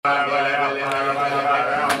Lift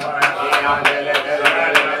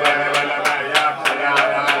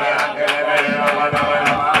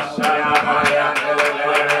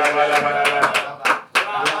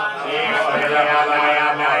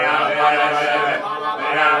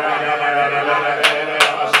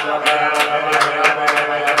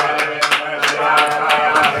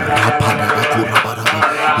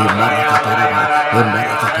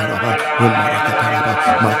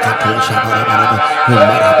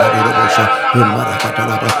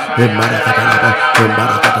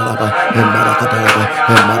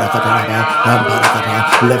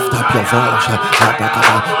up your voice.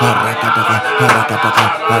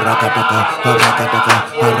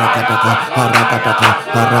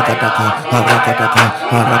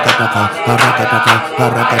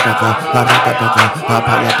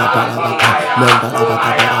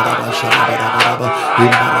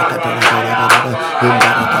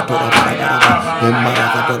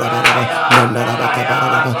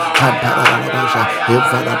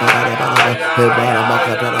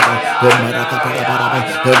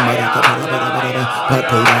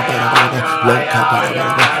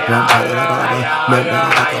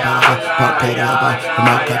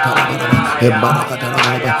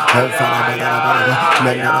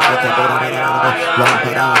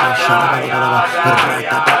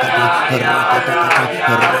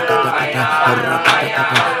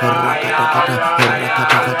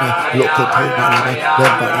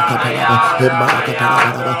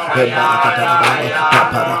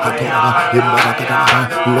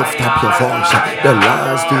 Lift up your voice. The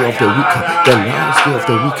last day of the week. The last day of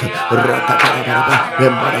the week.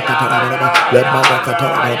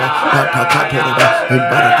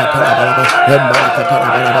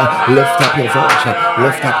 Lift up your voice.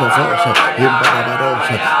 Lift up your voice.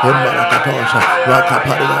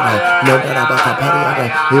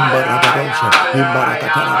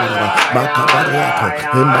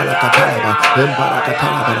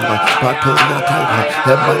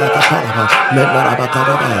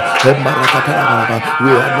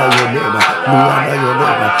 We honor your name. We honor your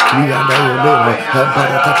name. We honor your name.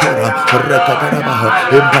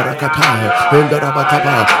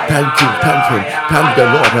 Thank you, thank you. Thank the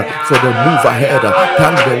Lord for the move ahead.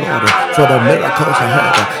 Thank the Lord for the miracles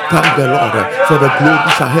ahead. Thank the Lord for the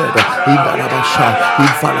glories ahead. In Barabasha,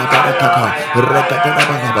 in Falabarakata,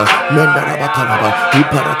 Rekatanaba, Mendarabatanaba, in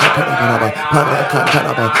Parakatanaba,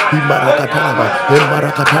 Parakatanaba, in Marakatanaba, in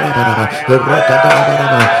Marakatanaba, in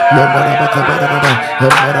Rakatanaba, Mendarabakabaraba,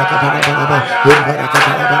 in Marakatanaba, in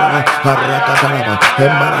Marakatanaba, Parakatanaba,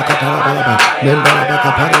 in Marakatanaba,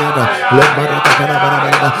 Mendarabakaparada, let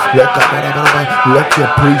Marakatanaba, let your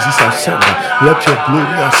praises ascend, let your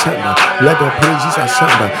glory ascend, let the praises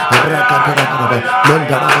ascend. Rakatanaba,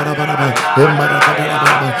 Mendarabaraba, in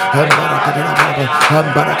Marakatanaba, in Marakatanaba, in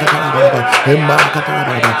Marakatanaba, in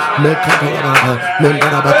Marakatanaba, Mekatanaba,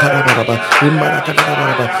 Mendarabakaraba, in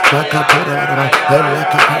Marakatanaba, Rakatanaba, in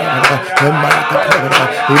Rakatanaba, in Marakatanaba,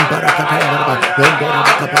 in Barakatanaba, in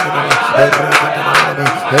Barakatanaba, in Rakatanaba,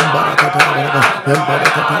 in Barakatanaba, in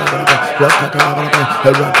Barakatanaba, Rakatanaba,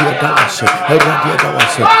 Radia Dawasi, Radia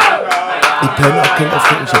Dawasi. Eternal King of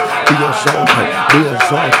Kings, be exalted, be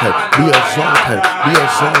exalted, be exalted, be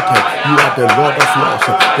exalted. You are the Lord of Lords,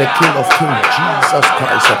 the King of Kings, Jesus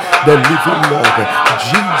Christ, the living Lord,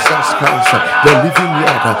 Jesus Christ, the living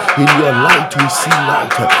Lord. In your light we see light,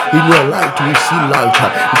 in your light we see light.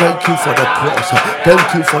 Thank you for the cross, thank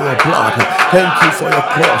you for your blood, thank you for your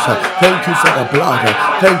cross, thank you for the blood,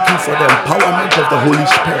 thank you for the empowerment of the Holy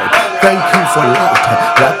Spirit, thank you for light,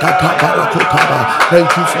 thank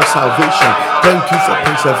you for salvation. Thank you for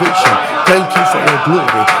preservation. Thank you for your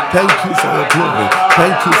glory. Thank you for your glory.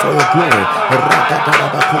 Thank you for your glory. Thank you for glory.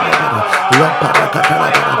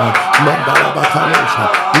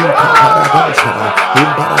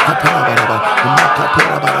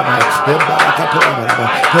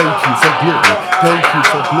 Thank you for glory. Thank you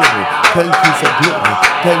for glory.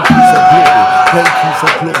 Thank you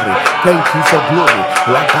for glory. Thank you for glory. Thank you for glory.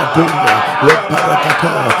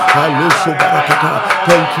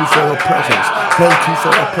 Thank you for your presence. Thank you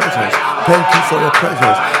for your presence. Thank you for your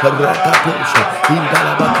presence. Rakatosha,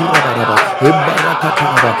 Indalabakuraba,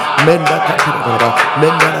 Imbarakataraba, Mendakataraba,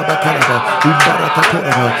 Mendarabakaraba,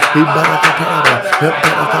 Imbarakataraba, Imbarakataraba,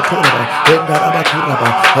 Imbarakataraba, Indarabakuraba,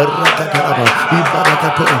 Rakataraba,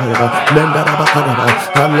 Imbarakataraba, Mendarabakaraba,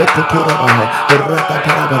 Alekotoraba,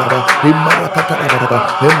 Rakataraba, Imbarakataraba,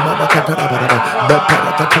 Imbarakataraba,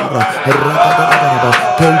 Bakarakatura, Rakataraba.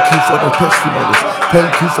 Thank you for the testimonies.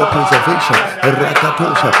 Thank you for preservation.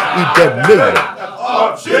 Rakatosha, in the name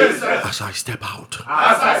of Jesus. As I step out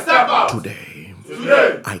today,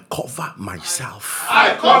 Today, I cover myself.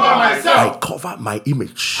 I cover myself. I cover my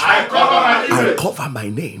image. I cover my image. I cover my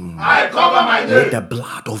name. I cover my name. With the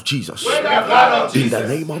blood of Jesus. With the blood of Jesus. In the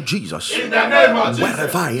name of Jesus. In the name of Jesus.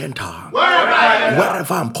 Wherever I enter. Wherever I enter.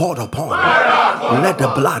 Wherever I'm called upon. Let the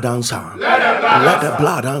blood answer. Let the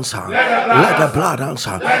blood answer. Let the blood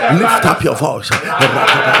answer. Lift up your voice.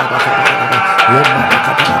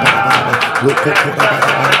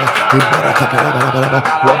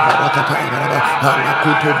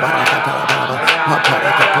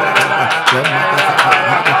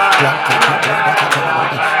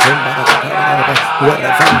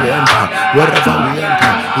 Wherever we enter,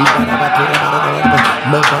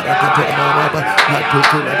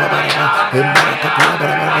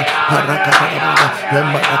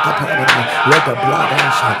 let the blood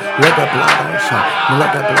answer, let the blood answer, let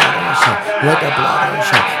the blood answer, let the blood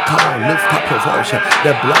answer. Come on, lift up your voice.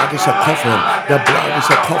 The blood is a covering, the blood is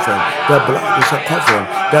a covering, the blood is a covering,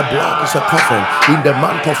 the blood is a covering. In the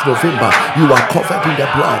month of November, you are covered in the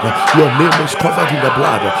blood. Your name is covered in the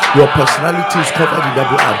blood. Your personality is covered in the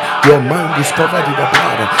blood. Your mind is covered in the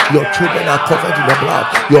blood. Your children are covered in the blood.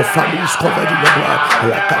 Your family is covered in the blood.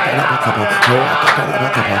 We are covered in the blood.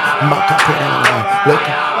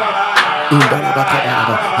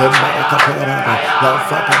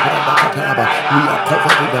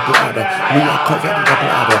 We are covered in the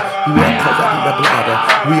blood. We are covered in the blood.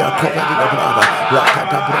 We are covered in the blood.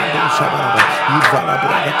 Lakata brando shabaraba. Ivala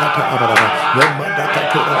branda kata abaraba. Lemanda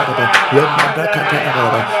kata abaraba. Lemanda kata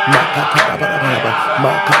abaraba. Makata abaraba.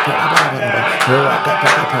 Makata abaraba. Lakata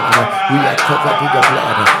abaraba. We are covered in the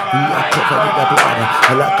blood. We are covered in the blood.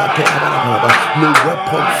 Lakata abaraba. No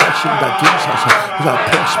weapon fashioned against us shall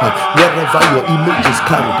prosper. Wherever your image is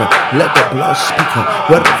carried, let the blood speak.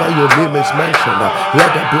 Wherever your name is mentioned,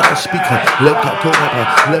 let the blood speak. Let the Torah,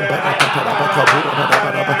 let the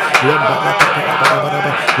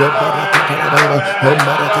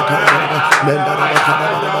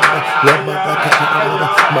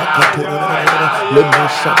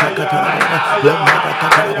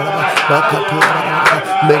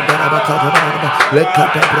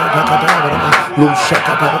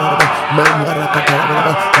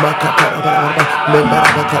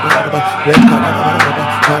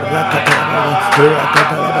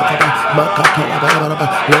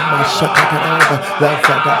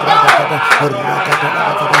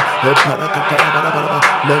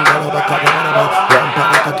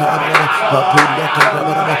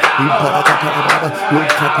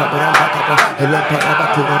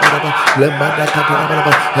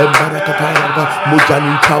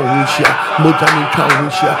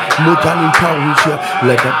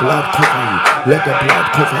let the blood cover you. Let the blood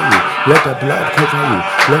cover you. Let the blood cover you.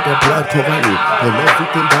 Let the blood cover you. And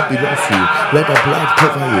everything that belongs to you. Let the blood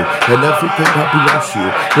cover you. And everything that belongs to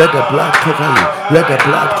you. Let the blood cover you. Let the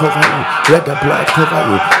blood cover you. Let the blood cover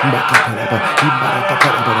you. Makataraba.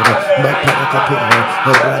 Imarakataraba. Maparakataraba.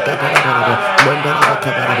 Rakataraba.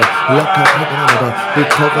 Mandarabakataraba. Lakataraba. Be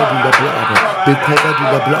covered in the blood. Be covered in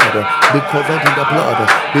the blood. Be covered in the blood.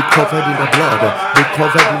 Be covered in the blood. Be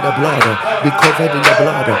covered in the blood. Be covered in the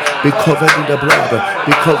blood. Be covered in the blood.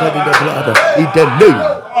 Be covered in the blood. In the name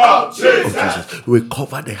of Jesus. We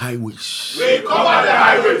cover the highways. We cover the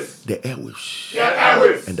highways. The airways. The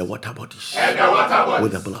airways. And the water bodies. And the water bodies.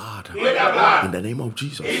 With the blood. With the blood. In the name of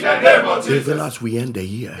Jesus. In the name of Jesus. Even as we end the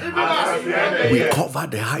year. Even as we end the year. We cover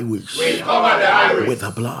the highways. We cover the highways. With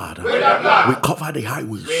the blood. With the blood. We cover the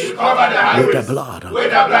highways. We cover the highways. With the blood.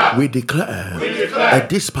 With the blood. We declare a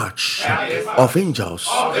dispatch of angels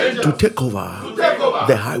to take over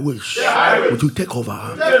the highways. To take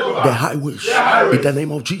over the highways. In the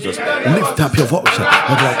name of Jesus. Lift up your voice. We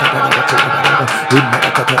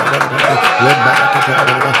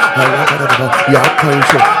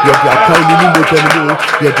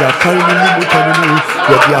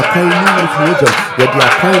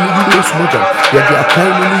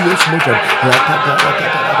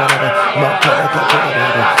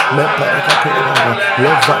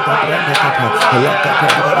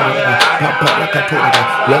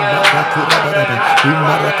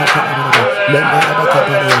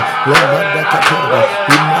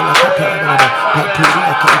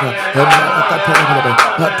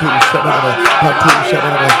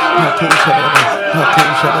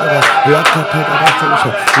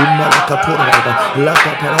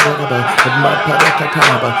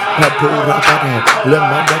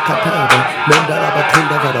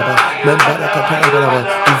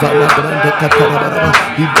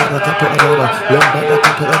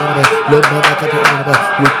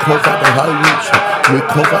cover the highways. We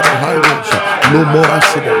cover the highways. No more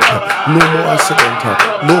accident. No more accident.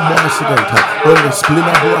 No more accident.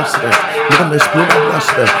 Unexplainable accident. Unexplainable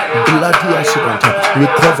accident. Bloody accident. We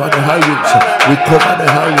cover the highways. We cover the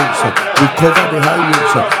highways. We cover the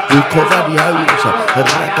highways. We cover the highways.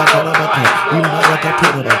 Rakatarabaka.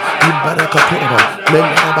 Imarakatoraba. Imarakatoraba.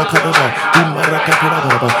 Menarabakatoraba.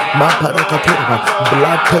 Imarakatoraba. Maparakatoraba.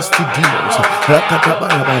 Bloodthirsty demons.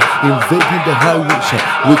 Rakatarabaka. Invading the highways.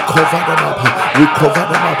 We cover them up. We cover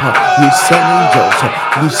them up. We send angels.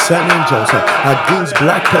 We send angels against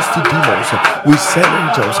bloodthirsty demons. We send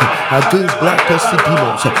angels against bloodthirsty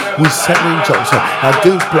demons. We send angels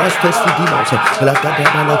against bloodthirsty demons.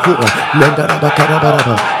 Lakadabanakura,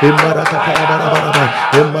 Lendarabakarabara, Imarakatarabarabara,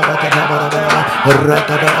 Imarakatarabarabara,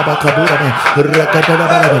 Rakadabakaburaba,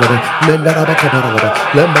 Rakadabarabaraba, Lendarabakabarabara,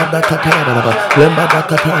 Lembadakatarabara,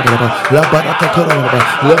 Lembadakatarabara, Labarakatarabara,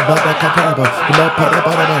 Lembadakatarabara,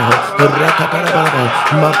 Maparabarabara, Rakatarabarabara,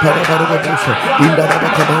 Maparabarabara,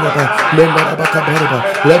 Indarabakabaraba, Lendarabakabaraba,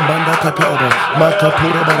 Lembandakatarabara,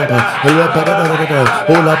 Makapurabaraba, Labarabara,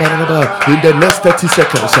 Olabarabara. In the next 30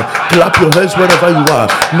 seconds, clap your hands wherever you are.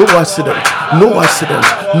 No accident, no accident,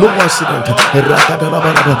 no accident.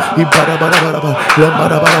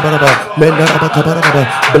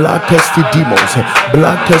 Bloodthirsty demons,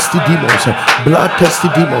 bloodthirsty demons, bloodthirsty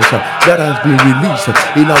demons that has been released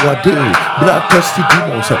in our day, bloodthirsty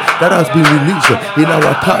demons that has been released in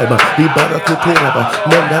our time. Ibarakotoraba,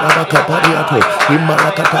 Mendarabakabariato,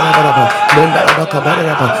 Imarakatarabaraba,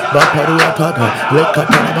 Mendarabakabaraba, Bapariatata,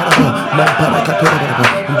 Lekatarabaraba, Mamparakataraba,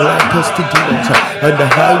 bloodthirsty demons and the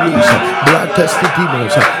highways, bloodthirsty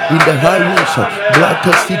demons in the highways,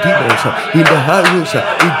 bloodthirsty demons in the highways,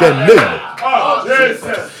 in the name.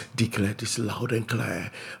 Declare this loud and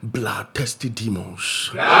clear. Bloodthirsty demons.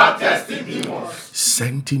 Bloodthirsty demons.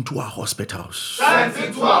 Sent into our hospitals. Sent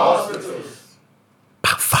into our hospitals.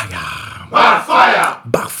 Backfire. Backfire.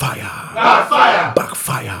 Backfire. Backfire.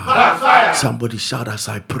 Backfire. Backfire. Somebody shout as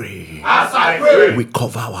I pray. As I pray. We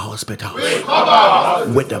cover our hospitals. We cover our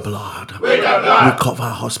hospitals. With the blood. With the blood. We cover our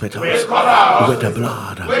hospitals. We cover our with the hospitals.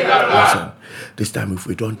 blood. With the blood. Listen, this time if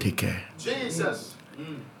we don't take care, Jesus.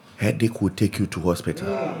 headache will take you to hospital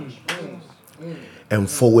and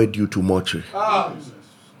forward you to mortuary.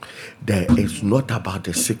 There is not about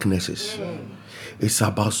the sicknesses. It's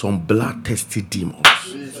about some bloodthirsty demons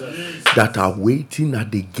that are waiting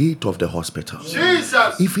at the gate of the hospital.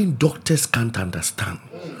 Jesus. Even doctors can't understand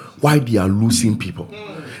why they are losing people.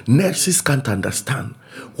 Nurses can't understand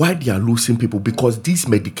why they are losing people, because these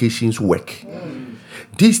medications work.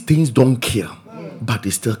 These things don't kill, but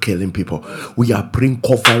they're still killing people. We are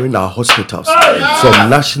covering our hospitals, from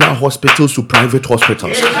national hospitals to private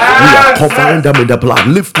hospitals. We are covering them in the blood.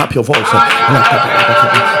 Lift up your voice.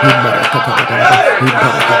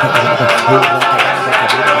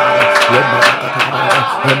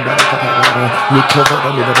 We cover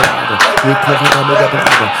them in the blood. We cover them in the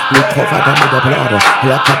blood. We cover them in the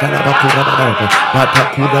blood.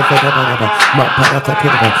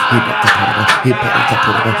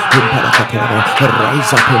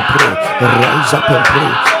 Rise up and pray. Rise up and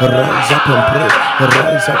pray. Rise up and pray.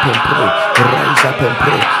 Rise up and pray. Rise up and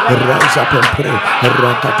pray. Rise up and pray.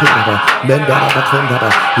 Rakaturaba. Mendarabakondaba.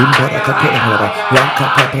 Imbarakaturaba.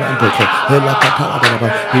 Lankatabrandoko. Elakataraba.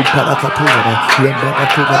 Imparakaturaba.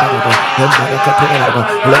 Lembaraturaba. Lembaraturaba.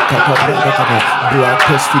 Lakatabrandaka.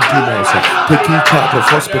 Bloodthirsty demons taking charge of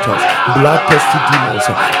hospitals. Bloodthirsty demons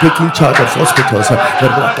taking charge of hospitals.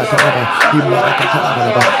 Rakataraba.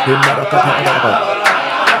 Imbarakaturaba. Imbarakaturaba.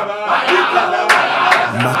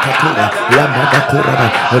 Makatura, Lamadakuraba,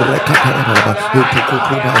 Rekataraba,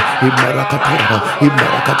 Utukutuba, Imarakaturaba,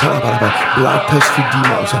 Imarakataraba, bloodthirsty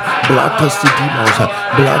demons, bloodthirsty demons,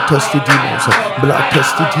 bloodthirsty demons,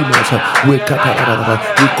 bloodthirsty demons. We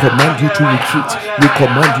command you to retreat. We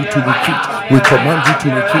command you to retreat. We command you to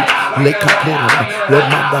retreat. Lekaturaba,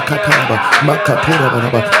 Lemandakataraba,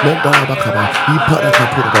 Makaturaba, Mendarabakaba,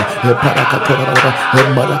 Iparakaturaba, Iparakaturaba,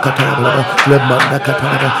 Emarakataraba,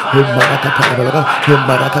 Lemandakataraba, Emarakataraba,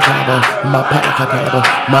 Marakataraba, Maparakataraba,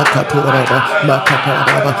 Makaturaba,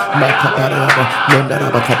 Makataraba, Makataraba,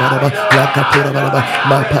 Mendarabakabaraba, Lakaturaba,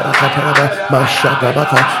 Maparakataraba,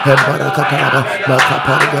 Mashagabaka, Emarakataraba,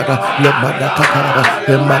 Makaparagaba, Lemandakataraba,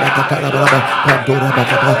 Emarakataraba,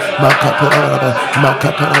 Pandurabakaba, Makaturaba,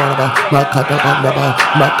 Makataraba, Makataraba,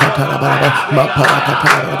 Makataraba,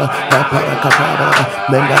 Maparakataraba, Maparakataraba,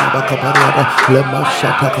 Mendarabakabaraba,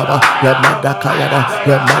 Lemashatakaba, Lemadakayaba,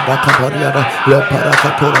 Lemadakabaraba,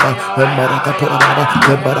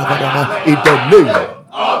 in the name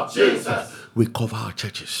of Jesus. We cover our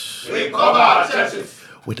churches. We cover our churches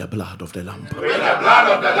with the blood of the Lamb. with the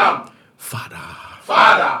blood of the Lamb. Father,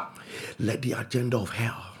 Father, let the agenda of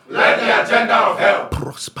hell let the agenda of hell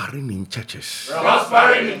prospering in churches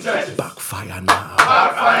prospering in churches backfire now.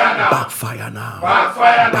 backfire now. Backfire now.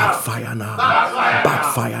 Backfire now.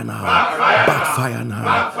 Backfire now. Backfire now. Backfire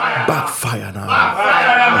now. Backfire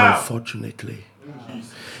now. Unfortunately,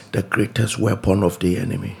 the greatest weapon of the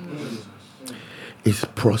enemy is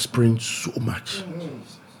prospering so much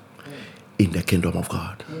in the kingdom of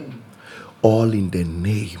God, all in the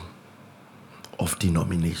name of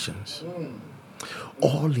denominations,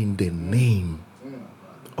 all in the name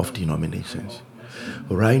of denominations.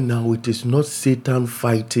 Right now, it is not Satan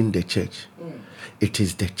fighting the church, it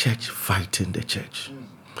is the church fighting the church.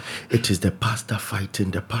 It is the pastor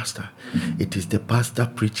fighting the pastor. It is the pastor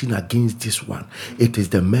preaching against this one. It is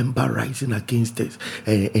the member rising against this.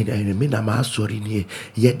 And me na ma sorry ni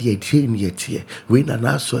ye de chain ye tie. We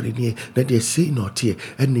na sorry ni na de say not here.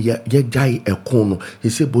 And ye jai e kono. He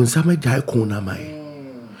say bonsame jai kona mai.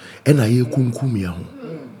 And aye kunkum ya ho.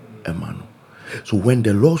 Emano. So when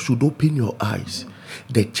the Lord should open your eyes,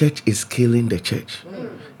 the church is killing the church,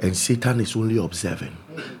 and Satan is only observing.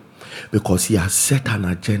 Because he has set an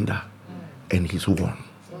agenda and he's won.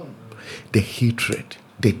 The hatred,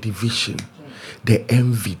 the division, the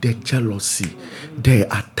envy, the jealousy, the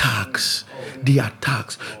attacks.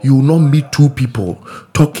 You will not meet two people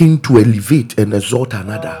talking to elevate and exalt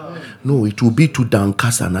another. No, it will be to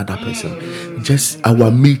downcast another person. Just our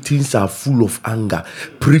meetings are full of anger.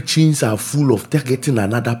 Preachings are full of targeting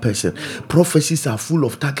another person. Prophecies are full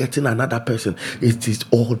of targeting another person. It is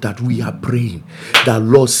all that we are praying. That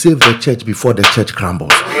Lord save the church before the church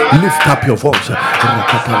crumbles. Lift up your voice. Let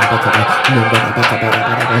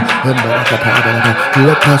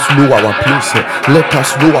us know our place. Let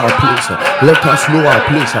us know our place. Let us know our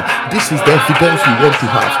place. This is the evidence we want to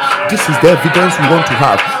have. This is the evidence we want to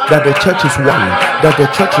have. That the church is one. That the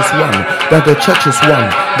church is one. That the church is one.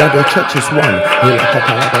 That the church is one.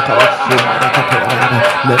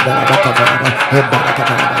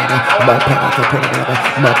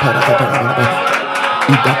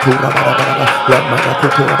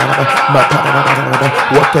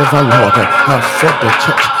 Whatever Lord has fought the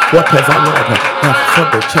church, whatever Lord has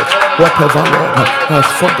fought the church, whatever Lord has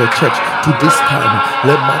fought the church to this time,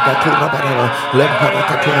 let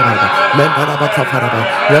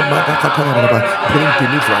bring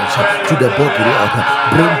deliverance to the body, Lord.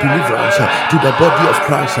 Bring deliverance to the body of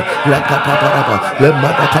Christ.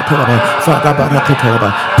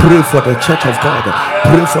 Pray for the church of God.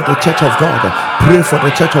 Pray for the church of God. Pray for the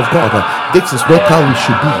church of God. This is not how we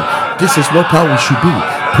should be. This is not how we should be.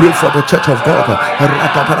 Pray for the church of God.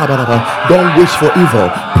 Don't wish for evil.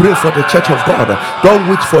 Pray for the church of God. Don't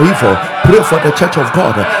wish for evil. Pray for the church of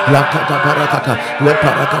God.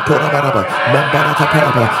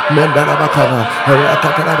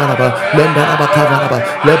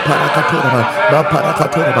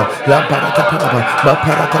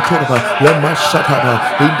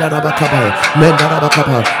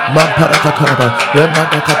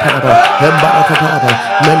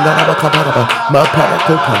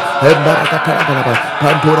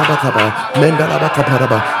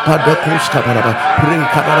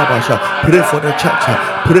 Pray for the church.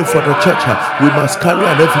 Pray for the church. We must carry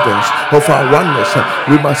an evidence of our oneness.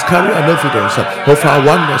 We must carry an evidence of our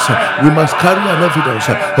oneness. We must carry an evidence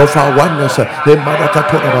of our oneness.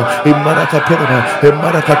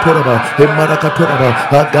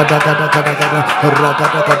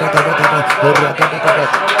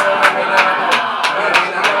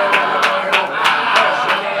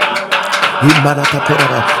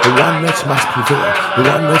 Oneness must prevail.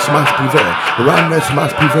 Oneness must prevail. Oneness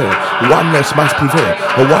must prevail. Oneness must prevail.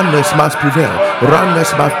 Oneness must prevail.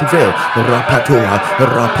 Oneness must prevail. Rapatoa,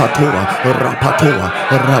 rapatoa, rapatoa,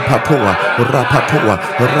 rapatoa, rapatoa,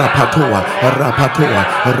 rapatoa, rapatoa,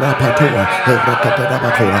 rapatoa,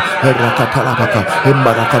 rakatarabakoa, rakatarabaka,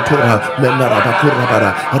 emarakatora, menarabakurabara,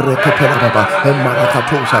 rekatarababa,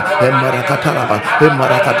 emarakatosa, emarakataraba,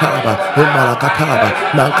 emarakataraba, emarakataraba,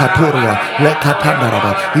 nankatoria.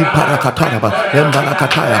 Lekatanaraba, Iparakatanaba,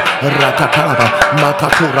 Embarakataya, Rakatanaba,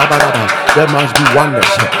 Makaturabaraba. There must be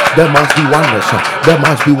oneness. There must be oneness. There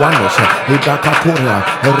must be oneness. Idakatoria,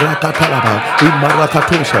 Rakatanaba,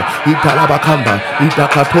 Imarakatosa, Italabakamba,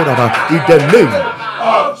 Idakatoraba, in the name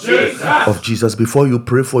of Jesus. Before you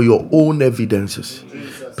pray for your own evidences,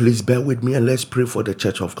 please bear with me and let's pray for the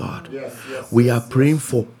church of God. We are praying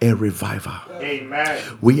for a revival. Amen.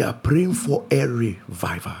 We are praying for a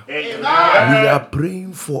revival. Amen. We are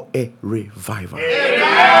praying for a revival.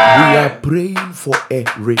 Amen. We are praying for a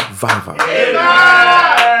revival.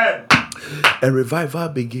 Amen. A revival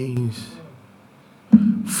begins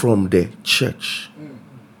from the church.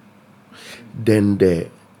 then the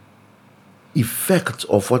effect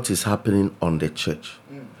of what is happening on the church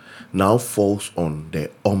now falls on the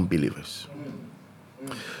unbelievers.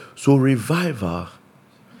 So revival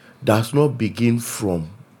does not begin from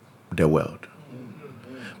the world,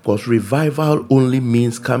 because revival only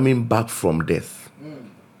means coming back from death.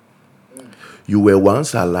 You were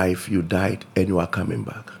once alive, you died, and you are coming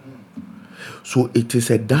back. So it is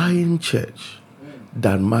a dying church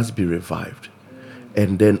that must be revived.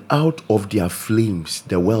 And then out of their flames,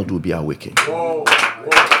 the world will be awakened.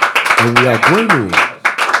 And we are going to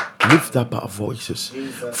lift up our voices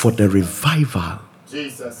for the revival.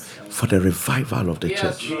 For the revival of the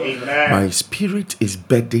church. Amen. My spirit is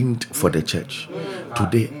burdened for the church.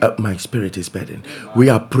 Today, my spirit is burdened. We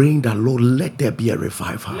are praying that, Lord, let there be a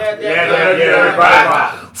revival. Let there be a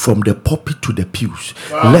revival. From the pulpit to the pews.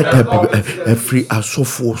 Let there be every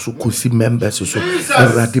asofo so kosi members so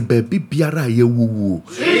erade baby biara ye wuwu.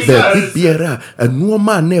 Baby biara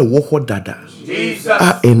enoma na ewo ho dada.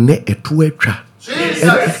 A ene etu atwa.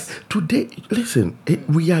 Today, listen,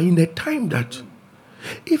 we are in a time that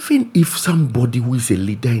even if somebody who is a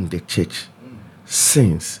leader in the church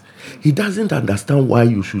sins, he doesn't understand why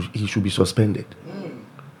he should be suspended.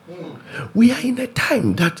 We are in a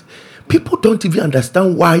time that people don't even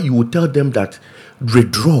understand why you will tell them that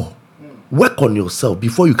withdraw, work on yourself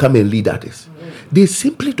before you come and lead others. They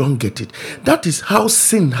simply don't get it. That is how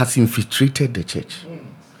sin has infiltrated the church.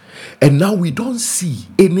 And now we don't see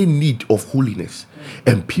any need of holiness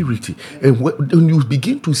and purity. And when you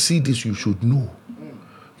begin to see this, you should know.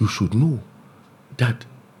 You should know that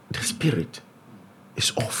the spirit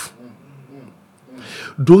is off.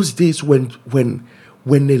 Those days when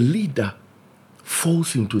a leader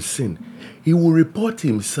falls into sin, he will report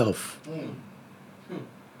himself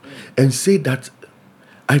and say that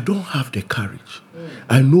I don't have the courage.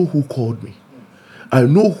 I know who called me. I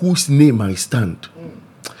know whose name I stand.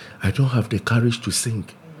 I don't have the courage to sing.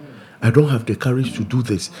 I don't have the courage to do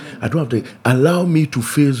this. I don't have allow me to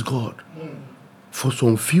face God for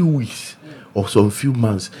some few weeks or some few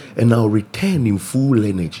months, and I'll return in full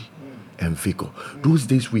energy and vigor. Those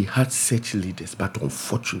days we had such leaders, but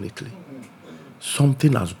unfortunately,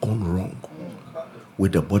 something has gone wrong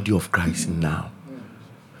with the body of Christ now.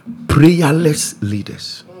 Prayerless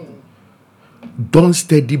leaders. Don't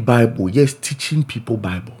study Bible, yes, teaching people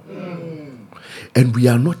Bible. And we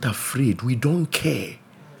are not afraid, we don't care.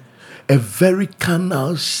 A very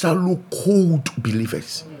carnal, shallow, cold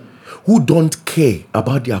believers who don't care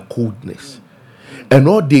about their coldness. And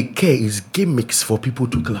all they care is gimmicks for people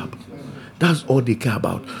to clap. That's all they care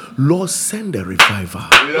about. Lord, send a revival.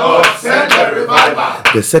 Lord, send a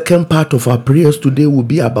revival. The second part of our prayers today will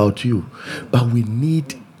be about you. But we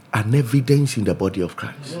need an evidence in the body of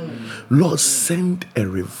Christ. Lord, send a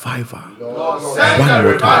revival. Lord, send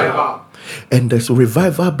a revival. And this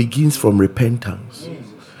revival begins from repentance.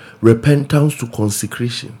 Repentance to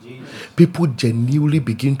consecration. People genuinely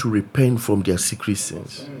begin to repent from their secret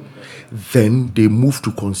sins. Then they move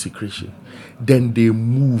to consecration. Then they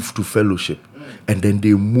move to fellowship. And then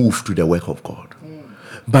they move to the work of God.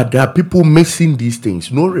 But there are people missing these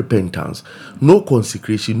things. No repentance, no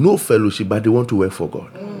consecration, no fellowship, but they want to work for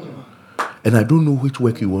God. And I don't know which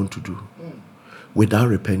work you want to do without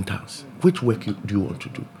repentance. Which work do you want to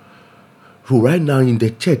do? So right now in the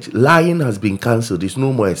church, lying has been cancelled. There's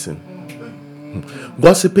no more sin.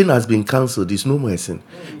 Gossiping has been cancelled. There's no more sin.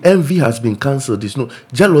 Envy has been cancelled. There's no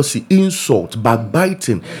jealousy, insult,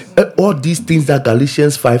 backbiting. All these things that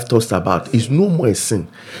Galatians 5 talks about is no more sin.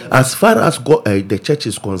 As far as God, the church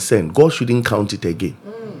is concerned, God shouldn't count it again.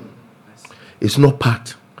 It's not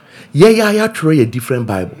part. Yeah, try a different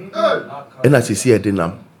Bible. And as you see,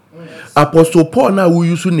 Apostle Paul now will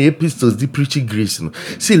use in the epistles the preaching grace.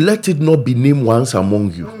 See, let it not be named once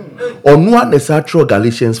among you. Or no one is actual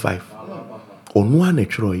Galatians 5. Or no one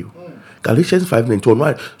is you. Galatians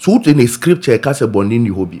 5:9. So in a scripture, cast a bonding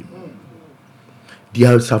you hobby.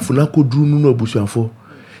 Dear Safunako drew no bushafo.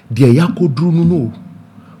 Dear Yako drew no.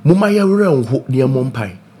 Mumaya realm near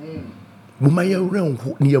Mompai. Mumaya realm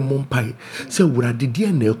near Mompai. Say, what I did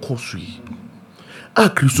dear near Kosui. A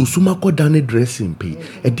Christosumako dane dressing pay.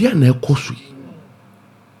 A dear near Kosui.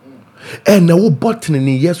 And now button in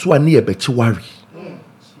yes one near Betchiwari.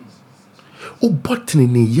 O button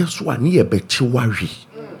in yes one near Betchiwari.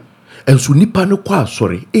 And so nipa no kwa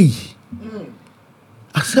sorry.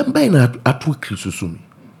 Assemble na atu Christosumi.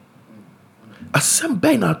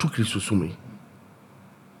 Assemble na atu Christosumi.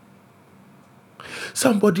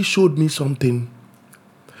 Somebody showed me something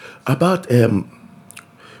about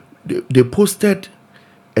they posted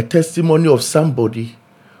a testimony of somebody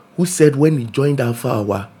who said when he joined Alpha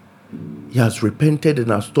Hour, He has repented and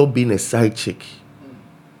has stopped being a side chick.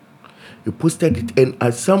 He posted it, and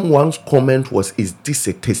as someone's comment was, "Is this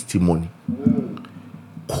a testimony?"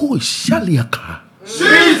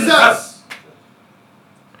 Jesus!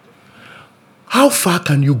 How far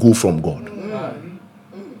can you go from God?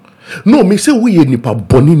 No, me say we nipa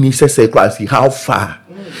boni ni say Christ. How far?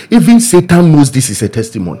 Even Satan knows this is a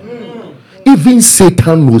testimony. Even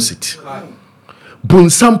Satan knows it.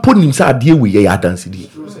 Bonsampo nimsa adie we ye adansi di.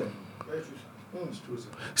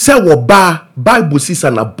 Say woba Bible says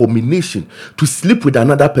an abomination to sleep with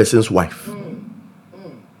another person's wife.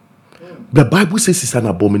 The Bible says it's an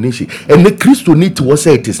abomination, and the Christian need to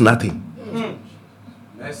say it is nothing.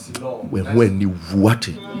 When you what?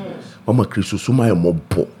 Mama Christo suma ye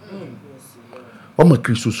mobo. Mama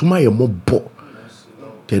Christo suma ye mobo.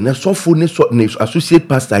 Then a sofo ne associate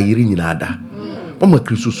pastor yiri nyinada. Mama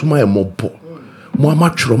Christo suma ye mobo. Mo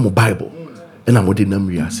amatro mo Bible. And I'm de nam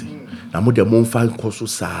wiase. Na mo de mo mfa nkoso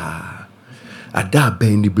sa. Ada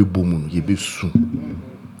ben ni bebumu ye be soon.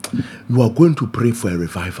 You are going to pray for a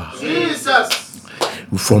revival. Jesus!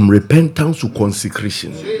 From repentance to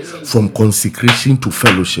consecration, from consecration to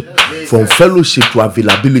fellowship, from fellowship to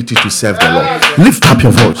availability to serve the Lord. Lift up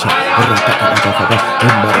your voice.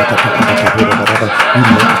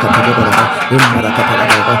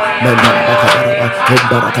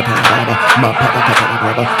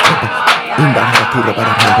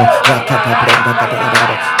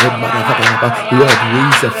 Lord,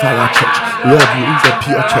 raise a fire church. Lord, raise a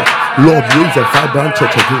pure church. Lord, raise a vibrant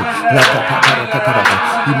church again.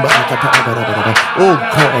 Oh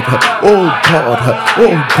God, oh God,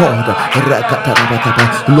 oh God.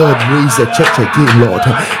 Lord, raise a church again, Lord.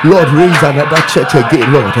 Lord, raise another church again,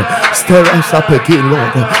 Lord. Stir us up again,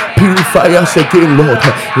 Lord. Purify us again, Lord.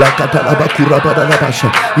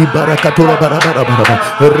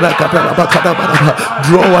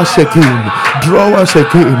 Draw us again, draw us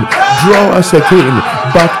again, draw us again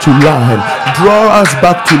back to line. Draw us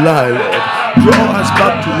back to line, Lord. Draw us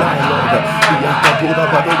back to line, Lord.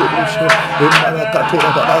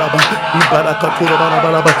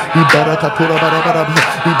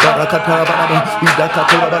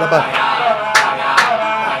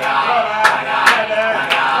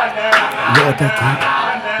 Lord the King,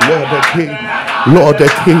 Lord the King, Lord the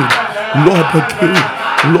King, Lord the King,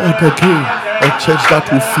 Lord the King. A church that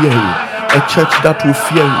will fear you, a church that will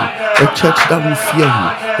fear you, a church that will fear you,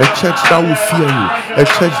 a church that will fear you, a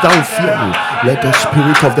church that will fear you. Let the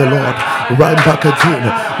Spirit of the Lord rise back again.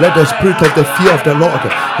 Let the Spirit of the fear of the Lord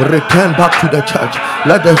return back to the church.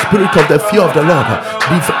 Let the Spirit of the fear of the Lord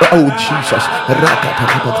be, oh Jesus.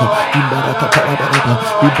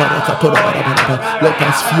 Let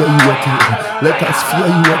us fear you again. Let us fear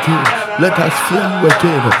you again. Let us fear you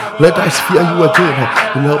again. Let us fear you again.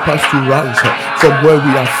 And help us to rise from where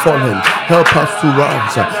we are fallen. Help us to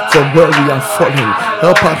rise from where we are fallen.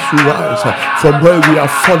 Help us to rise from where we are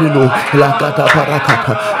fallen. Oh, Lakata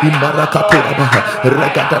Parakata, Imarakatora,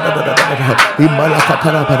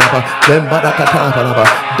 Imalakata,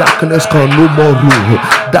 darkness can no more rule.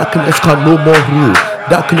 Darkness can no more rule.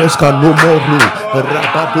 Darkness can no more rule.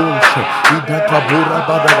 Rabadosh, Idakabura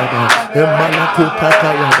Badaba,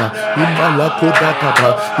 Emalakotayaba, Imalakodakaba,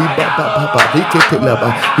 Ibaba, Diketelaba,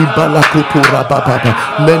 Ibalakotura Baba,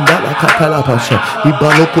 Mendala Katalabasha,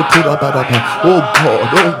 Ibalokotura Badaba. Oh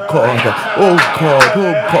God, oh God, oh God,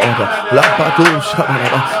 oh God, Labadosha,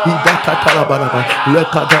 Idakatalababa,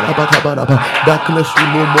 Lekadalababaraba. Darkness will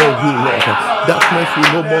no more rule, Lord. Darkness will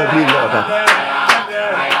no more rule, Lord.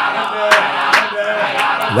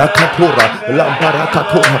 La Katora, La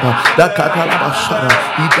Barakatora, La Katalabashara,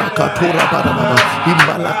 Idakatora Baraba,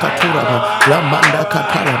 Imalakatora, La Manda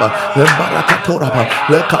Kataraba, La Barakatora,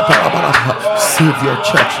 La Katalabaraba. Save your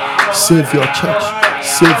church, save your church,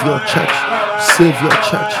 save your church, save your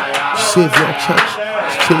church, save your church,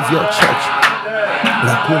 save your church.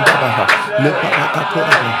 La Kundabaha, Le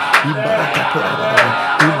Barakatora, Ibarakatora,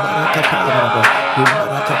 Ibarakatora,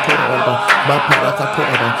 Ibarakatora,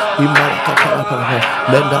 Maparakatora, Imarakatora,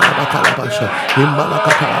 Lenda Abakalabasha,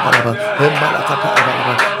 Imalakataraba,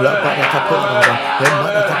 Imalakataraba, La Barakatora,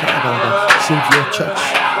 Imalakataraba. Save your church,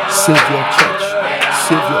 save your church,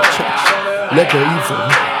 save your church. Let the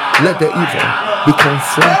evil be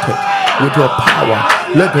confronted with your power.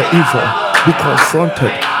 Let the evil be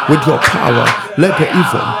confronted with your power. Let the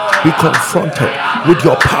evil be confronted with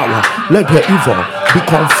your power. Let the evil be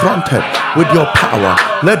confronted with your power.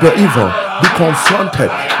 Let the evil be confronted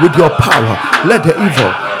with your power. Let the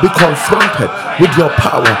evil be confronted with your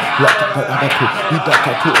power.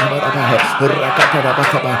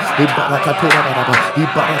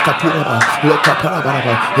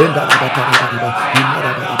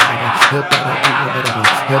 Let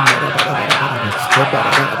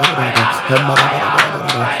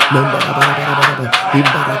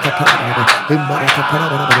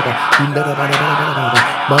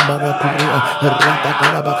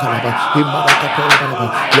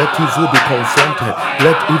evil be confronted.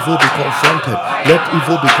 Let evil be confronted. Let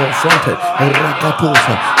evil be confronted.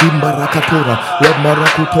 Rakatosa, Imbarakatora, let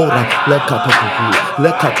Marakutora, let Katakuku,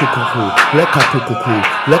 let Katukuku, let Katukuku,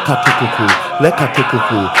 let Katukuku, let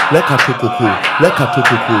Katukuku, let Katukuku, let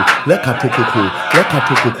Katukuku, let Katukuku, let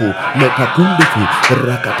Katukuku, Metakundiku,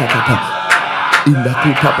 Rakatakata. In the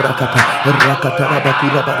Kuta Brakata, Rakatara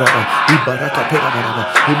Bakura Baraba, Ibarakatara Baraba,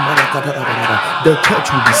 Imarakatara Baraba, the church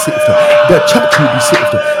will be saved, the church will be saved,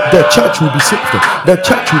 the church will be saved, the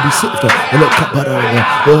church will be saved,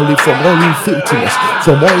 only from all filthiness,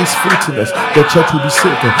 from all his filthiness, the church will be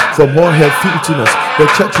saved, from all her filthiness, the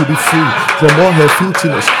church will be free, from all her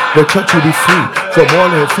filthiness, the church will be free, from all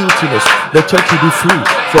her filthiness, the church will be free,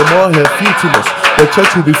 from all her filthiness, the church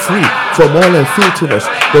will be free, from all her filthiness,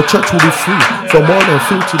 the church will be free, from all her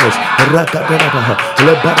filthiness. Rakadarabaha,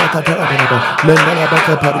 Lebarakatarabaraba,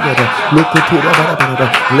 Mendarabaka Parigada, Lokuturabaraba,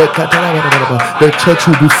 Lekatarabaraba. The church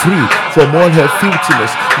will be free from all her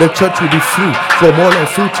filthiness. The church will be free from all her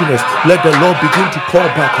filthiness. Let the Lord begin to call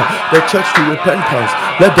back the church to repentance.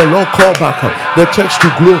 Let the Lord call back the church to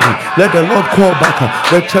glory. Let the Lord call back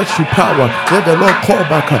the church to power. Let the Lord call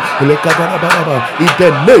back in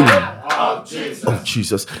the name of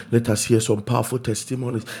Jesus. Let us hear some powerful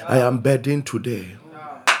testimonies. I am begging today.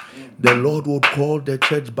 The Lord will call the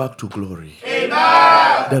church back to glory.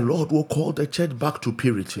 Amen. The Lord will call the church back to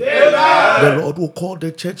purity. Amen. The Lord will call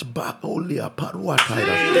the church back only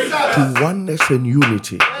to oneness and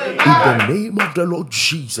unity. Amen. In the name of the Lord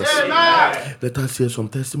Jesus. Amen. Let us hear some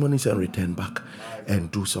testimonies and return back and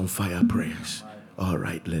do some fire prayers. All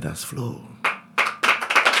right, let us flow.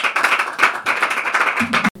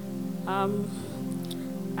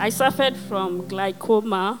 I suffered from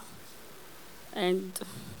glaucoma and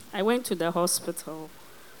I went to the hospital,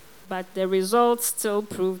 but the results still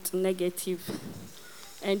proved negative.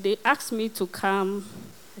 And they asked me to come,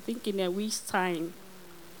 I think in a week's time.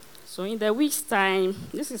 So in the week's time,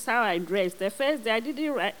 this is how I dressed. The first day I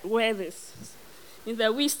didn't wear this. In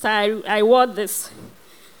the week's time, I wore this.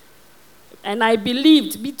 And I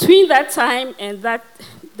believed between that time and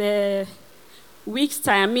the week's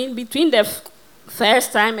time, between the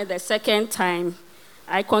first time and the second time,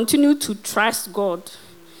 I continued to trust God.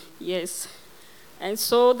 Yes. And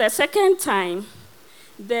so the second time,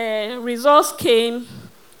 the results came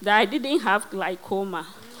that I didn't have glaucoma.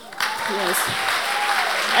 Yes.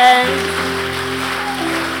 And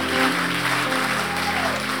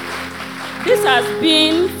this has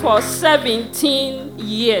been for 17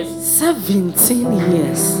 years. 17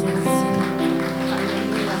 years.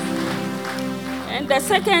 And the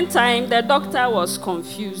second time, the doctor was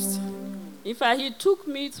confused. In fact, he took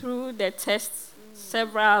me through the tests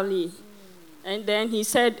severally. And then he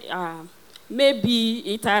said, maybe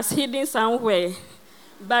it has hidden somewhere.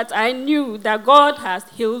 But I knew that God has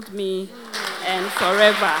healed me and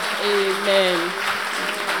forever. Amen.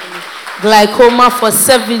 Glaucoma for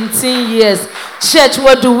 17 years. Church,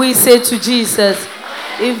 what do we say to Jesus?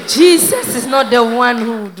 If Jesus is not the one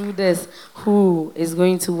who will do this, who is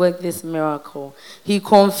going to work this miracle? He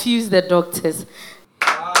confused the doctors.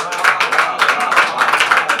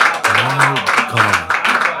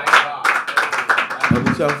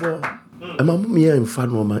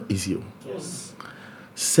 Yes.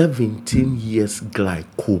 17 years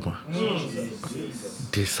glaucoma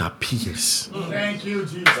disappears. Thank you,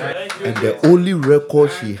 Jesus. And the only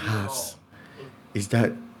record she has is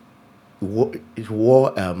that it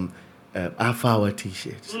wore Alpha Hour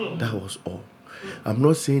t-shirts. That was all. I'm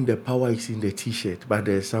not saying the power is in the t-shirt, but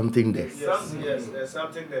there's something there. Yes, there's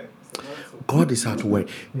something there. God is at work.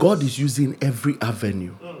 God is using every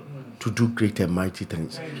avenue to do great and mighty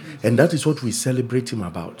things. And that is what we celebrate him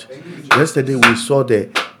about. Yesterday we saw the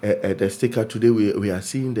sticker. Today we are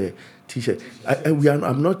seeing the t-shirt.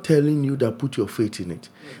 I'm not telling you that put your faith in it.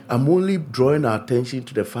 I'm only drawing our attention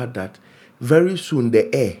to the fact that very soon the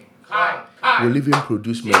air will even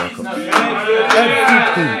produce miracles. Everything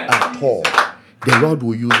at all, the Lord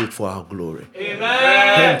will use it for our glory. Amen.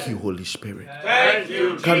 Thank you, Holy Spirit. Thank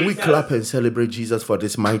you, Jesus. Can we clap and celebrate Jesus for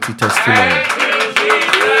this mighty testimony?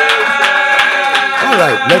 All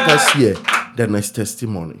right, let us hear the next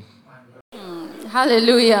testimony.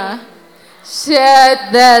 Hallelujah. Share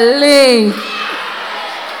the link.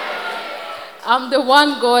 I'm the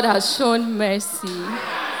one God has shown mercy.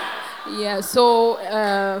 Yeah, so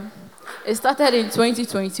it started in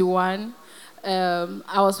 2021.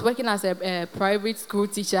 I was working as a private school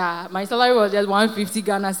teacher. My salary was just 150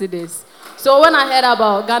 Ghana cedis. So when I heard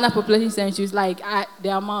about Ghana Population Census, like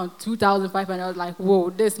the amount 2,500, I was like, whoa,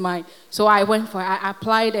 this is mine. So I went for it. I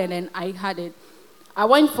applied and then I had it. I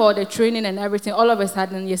went for the training and everything. All of a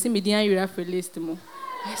sudden, you see me,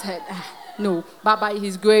 I said, no. But by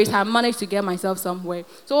His grace, I managed to get myself somewhere.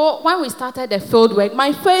 So when we started the field work,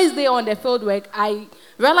 my first day on the field work, I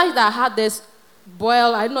realized that I had this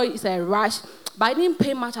boil. I don't know it's a rash, but I didn't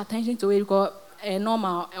pay much attention to it because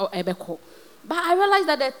normal ebeko. But I realized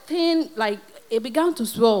that the thing, like, it began to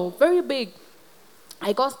swell, very big.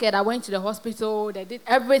 I got scared. I went to the hospital. They did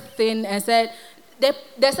everything and said,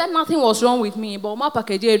 they said nothing was wrong with me, but my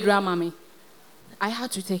package drama me. I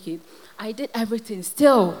had to take it. I did everything.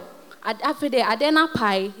 Still, after the Adena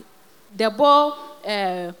pie, the ball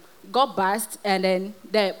got burst, and then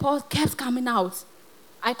the pulse kept coming out.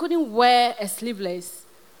 I couldn't wear a sleeveless.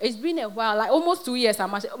 It's been a while, like almost 2 years.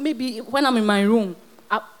 Maybe when I'm in my room,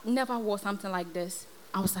 I never wore something like this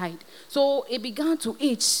outside. So it began to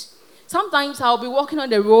itch. Sometimes I'll be walking on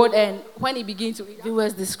the road, and when it begins to itch.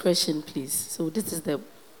 Viewers' discretion, please. So this is the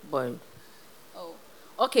boy. Oh,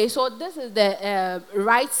 okay. So this is the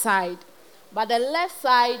right side. But the left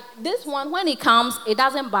side, this one, when it comes, it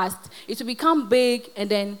doesn't burst. It will become big and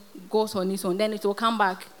then goes on its own. Then it will come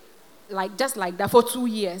back just like that for 2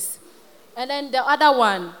 years. And then the other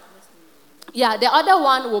one, the other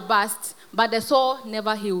one will burst, but the sore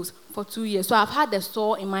never heals for 2 years. So I've had the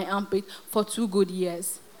sore in my armpit for 2 good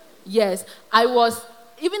years. Yes, I was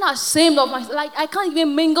even ashamed of myself. Like, I can't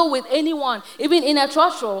even mingle with anyone, even in a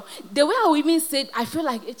church show. The way I would even sit, I feel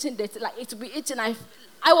like itching, like it would be itching. I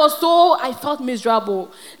felt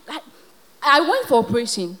miserable. I went for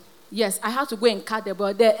operation. Yes, I had to go and cut the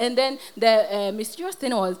blood. And then the mysterious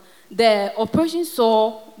thing was the operation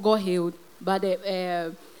sore got healed, but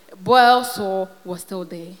the boil sore was still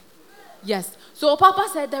there. Yes. So Papa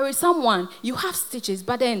said, there is someone, you have stitches,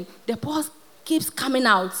 but then the pulse keeps coming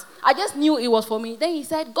out. I just knew it was for me. Then he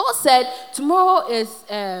said, God said, tomorrow is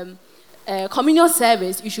communion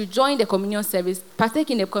service. You should join the communion service,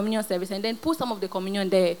 partake in the communion service, and then put some of the communion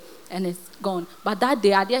there, and it's gone. But that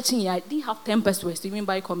day, I didn't have 10 pesos to even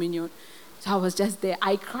buy communion. So I was just there.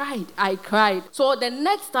 I cried. So the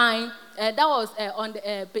next time, that was on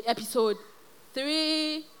the episode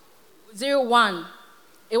 301.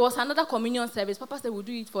 It was another communion service. Papa said we'll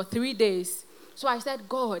do it for 3 days. So I said,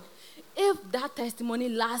 God, if that testimony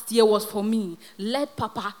last year was for me, let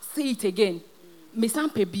Papa see it again.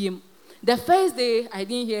 The first day, I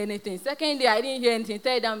didn't hear anything. Second day, I didn't hear anything.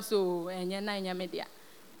 Third time, so,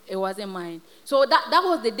 it wasn't mine. So that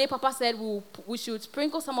was the day Papa said we should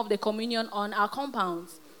sprinkle some of the communion on our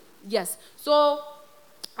compounds. Yes. So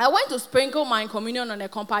I went to sprinkle my communion on the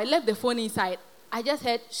compound. I left the phone inside. I just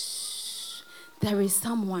heard, shh, there is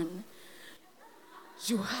someone.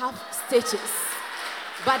 You have stitches,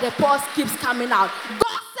 but the pulse keeps coming out.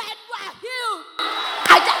 God said we're healed.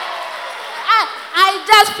 I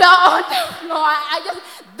just fell on the floor.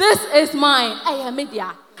 This is mine. I am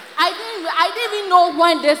media. I didn't even know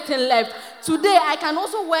when this thing left. Today, I can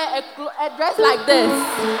also wear a dress like this.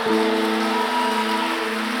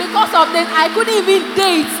 Because of this, I couldn't even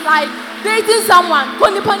date. Like, dating someone.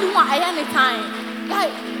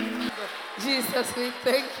 Jesus, we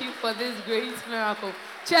thank you for this great miracle.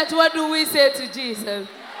 Church, what do we say to Jesus?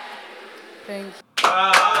 Thank you.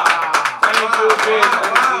 Thank you, Jesus.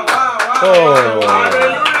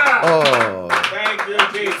 Oh. Thank you,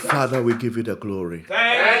 Jesus. Father, we give you the glory.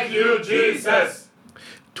 Thank you, Jesus.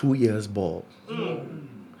 2 years ball.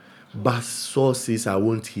 But sources I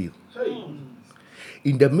won't heal.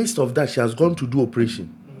 In the midst of that, she has gone to do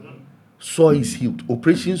operation. Saw is healed.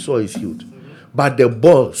 Operation saw is healed. But the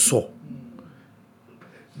ball saw.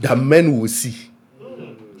 The men will see.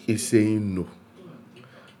 He's saying no.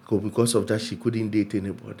 Because of that, she couldn't date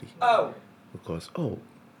anybody. Because,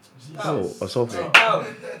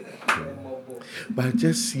 but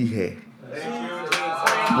just see her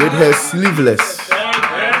with her sleeveless,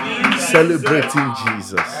 celebrating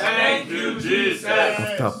Jesus. Thank you, Jesus.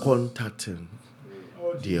 After contacting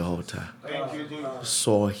the altar,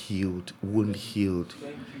 saw healed, wound healed,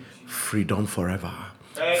 freedom forever.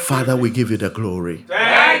 Father, we give you the glory.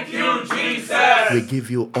 Thank you, Jesus. We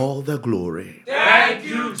give you all the glory. Thank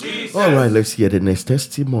you, Jesus. All right, let's hear the next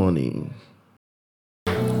testimony.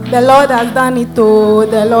 The Lord has done it, oh,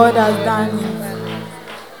 the Lord has done it.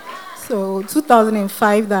 So,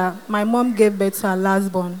 2005, that my mom gave birth to her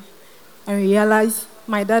last born, and we realized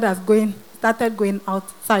my dad started going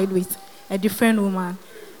outside with a different woman.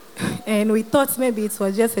 And we thought maybe it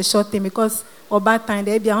was just a short thing because of that time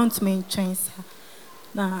they be on to me chains.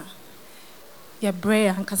 Nah. ye bray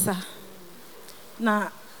ankasa. Na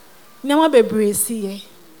nyama bebre see.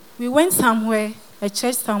 We went somewhere, a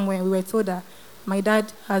church somewhere, we were told that my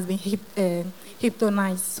dad has been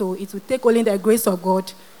hypnotized, so it will take only the grace of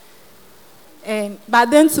God.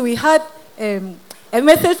 But then too, we had a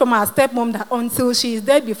message from our stepmom that until she is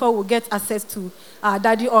dead before we'll get access to our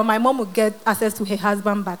daddy, or my mom will get access to her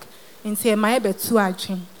husband back. And say, my ebe too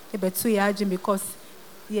dream because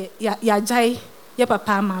ya jai ya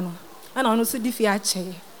papa mano. And also the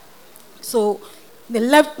so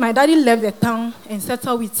my daddy left the town and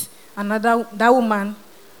settled with that woman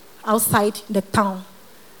outside the town.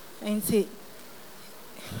 And say,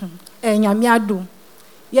 Nyamiadu,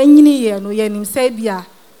 Yanini ye no yenim sebia,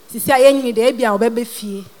 Sisia Yanini de Ebia obebe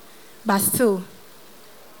fie, but still.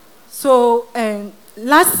 So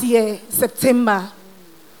last year, September,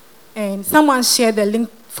 and someone shared the link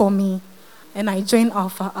for me, and I joined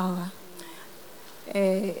Alpha Hour.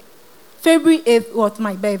 February 8th was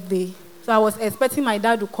my birthday, so I was expecting my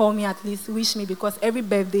dad to call me, at least wish me, because every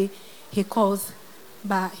birthday he calls,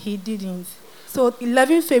 but he didn't. So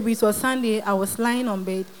 11 February, it was Sunday, I was lying on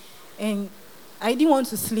bed, and I didn't want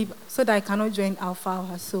to sleep so that I cannot join Alpha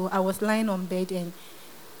Hour. So I was lying on bed, and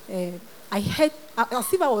I heard,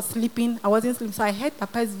 as if I was sleeping, I wasn't sleeping, so I heard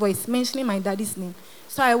Papa's voice mentioning my daddy's name.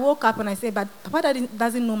 So I woke up and I said, but Papa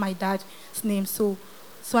doesn't know my dad's name. So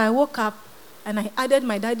I woke up and I added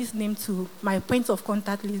my daddy's name to my point of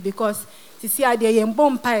contact list, because Sisi Ade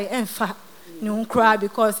Yembom Pai Enfa Nunkra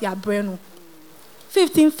because ya Breno.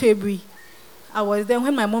 15 February, I was there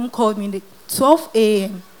when my mom called me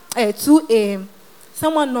at 2 a.m.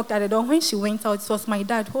 Someone knocked at the door. When she went out, it was my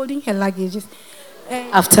dad holding her luggages.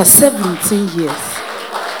 After 17 years,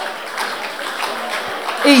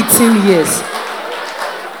 18 years,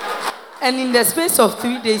 and in the space of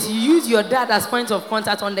 3 days, you used your dad as point of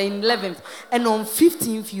contact on the 11th, and on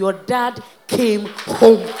 15th, your dad came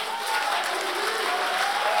home.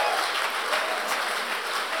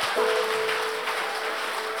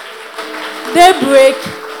 Daybreak,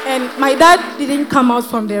 and my dad didn't come out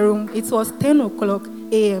from the room. It was 10 o'clock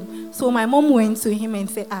a.m. So my mom went to him and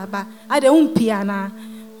said, Abba, I don't piano.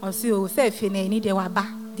 Or so, say, if you need a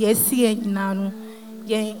waba, the SCA nano,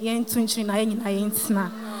 yen tunching,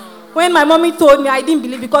 when my mommy told me, I didn't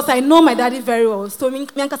believe, because I know my daddy very well. So, me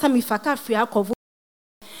faka free alcohol.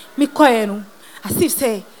 Me koyenu, as if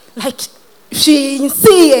say, like, she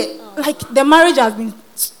see it, like the marriage has been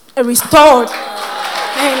restored.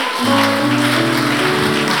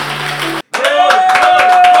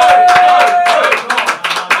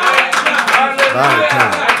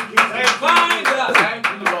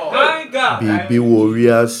 Baby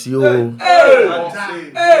warriors, yo.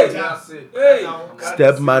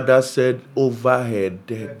 Stepmother said over her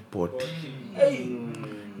dead body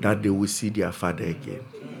that they will see their father again.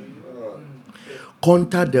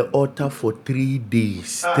 Contact the altar for 3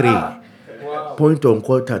 days. 3. Point on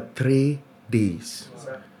contact 3 days.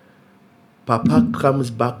 Papa comes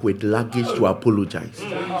back with luggage to apologize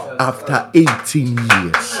after 18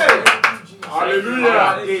 years.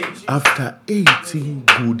 Hallelujah. After 18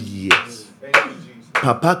 good years,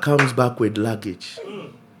 Papa comes back with luggage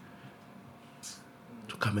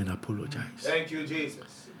to come and apologize. Thank you,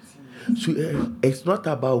 Jesus. So it's not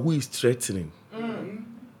about who is threatening.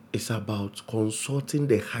 It's about consulting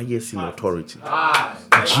the highest in authority.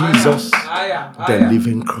 Jesus, the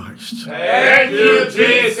living Christ. Thank you,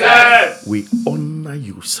 Jesus. We honor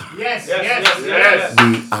you, sir. Yes, yes, yes.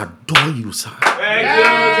 We adore you, sir. Thank you,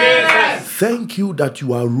 Jesus. Thank you that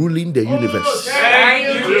you are ruling the universe.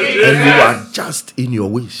 Thank you, Jesus. And you are just in your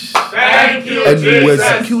wish. Thank you, And you Jesus.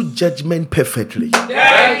 execute judgment perfectly.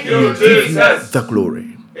 Thank you, We give you Jesus. the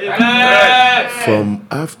glory. Amen. From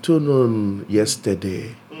afternoon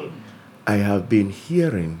yesterday, I have been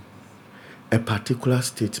hearing a particular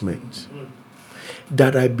statement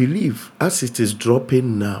that I believe, as it is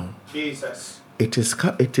dropping now, Jesus.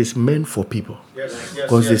 it is meant for people. Yes, yes,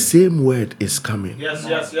 Because the yes. same word is coming. Yes,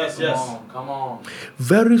 yes, yes, yes. Come on.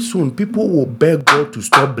 Very soon, people will beg God to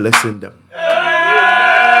stop blessing them. You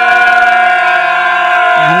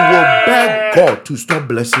will beg God to stop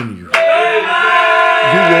blessing you.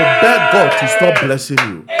 You will beg God to stop blessing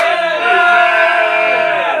you.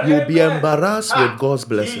 You will be embarrassed with God's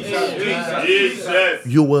blessings. Jesus.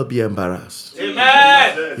 You will be embarrassed.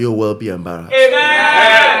 Amen. You will be embarrassed.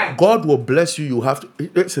 Amen. God will bless you. You have to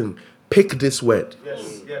listen. Pick this word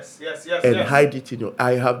Yes, yes, yes, yes. and yes. hide it in your.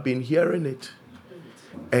 I have been hearing it,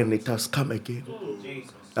 and it has come again.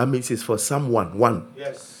 Jesus. That means it's for someone. One.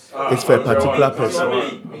 Yes. It's for a particular person.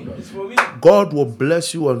 It's for me. God will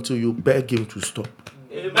bless you until you beg Him to stop.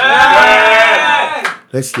 Amen.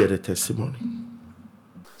 Let's hear the testimony.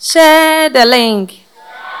 Share the link.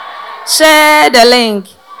 Share the link.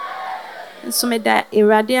 So me da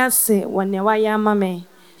Iradia say when ya mame.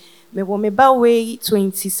 Me wo me ba way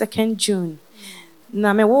 22nd June.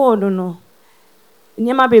 Na me wo no.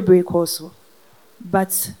 Nyama bebre koso.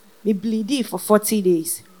 But me bleedy for 40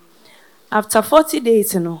 days. After 40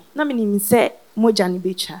 days, na me nim say moja ni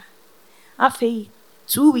becha. After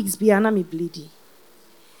 2 weeks biana me bleedy.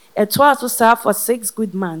 It was to serve for 6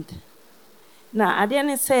 good months. Now I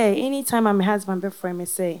didn't say anytime my husband befriend me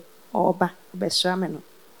say, oh ba beshra me no.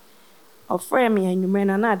 Or friend me and you men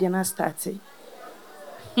na didn't start.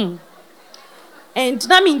 And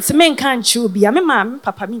that means men can't chew beer. Me mama,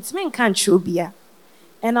 papa means men can't chew beer.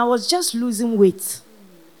 And I was just losing weight.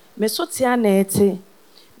 Me so tia nete.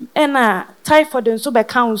 And typhoid and so by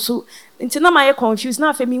council. Until now I confused.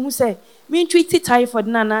 Now for me who say me treat typhoid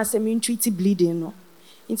na say me treat bleeding no.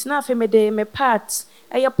 Until now for me de me parts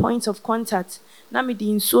a point of contact. Na me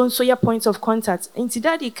di so your point of contact. Until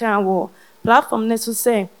daddy can wo platform ne so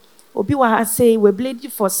say obi wa say we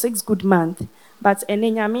bleed for 6 good months. But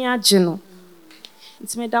ene nyame agye no.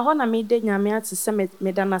 Nti me da ho na me de nyame ate se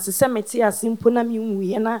me da na se me ti asimpo na me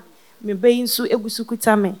nwuye na me bayin so egusu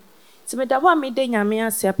kuta me. Nti me da ho me de nyame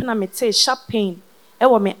ase apena me te sharp pain e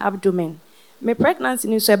wo me abdomen. Me pregnancy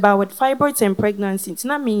ni so about with fibroids and pregnancy. Nti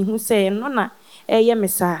na me hu say no na eye me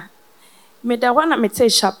sa. Me da ho na me te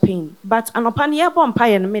sharp pain, but anopa ne e bom pa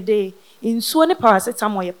ye no me de insuo ne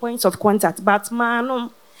paracetamol ye points of contact, but ma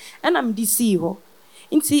no and I'm DC ho.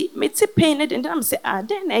 Inti me te pain ne den am say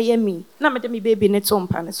den na ye me na me de me baby ne to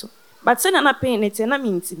mpa ne so, but say na pain ne te na me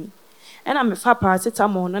ntimi and I'm fa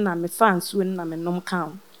paracetamol no na me fa nsuo na me nom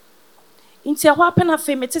kan. Inti a ho apena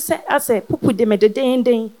fe me te say ase pupu de me de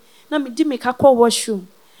den na me di me ka call washroom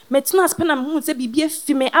me tena spena me hu say bibie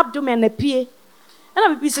fi me abdomen na pie and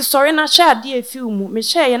I'm be say sorry na share ade afi mu me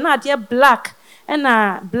share na ade black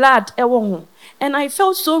and blood e wo ho. And I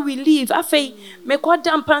felt so relieved. I feel me quite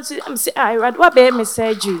damn pants. I'm say I read what be me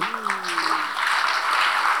surgery.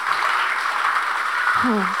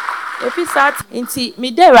 If you start into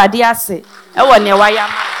me there radiase, I want ne why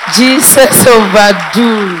Jesus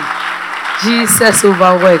overdo. Jesus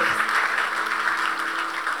overwork.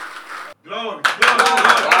 Glory.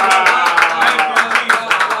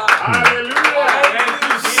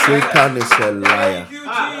 Satan is a liar. Thank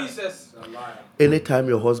you, Jesus. Anytime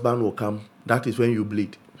your husband will come, that is when you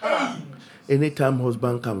bleed. Anytime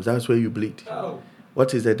husband comes, that's when you bleed.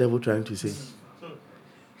 What is the devil trying to say?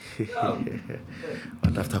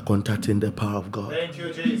 But after contacting the power of God, Thank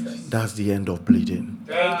you, Jesus. that's the end of bleeding.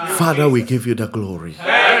 Thank you, Father, Jesus. we give you the glory.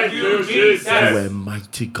 Thank you, Jesus. You are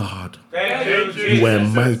mighty God. Thank you, Jesus. You are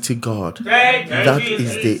mighty God. Thank you, That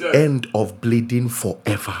Jesus. is the end of bleeding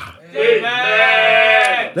forever.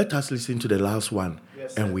 Amen. Let us listen to the last one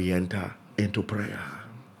and we enter into prayer.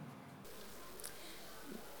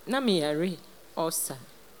 Na me yare osa.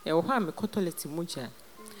 E wo ha me kotoleti muja.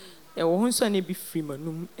 E wo hunso na bi free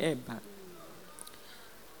manum eba.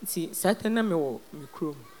 Ti satan na me wo me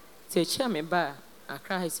krom. Ti echi me ba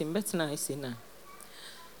akra ha se mbetna ha se na.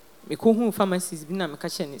 Me ko hu pharmacies bi na me ka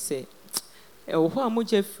che ne se e wo ho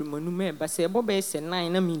amuja free manum eba se ebo be se 9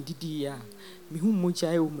 na me ndidi ya. Me hu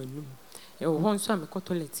muja e wo manum. E wo hunso me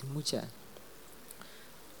kotoleti muja.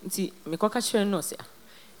 Nti me ko ka chere no se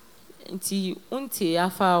nti unti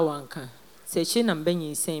afa wanka se che na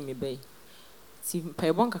mbanyi sen me bai ti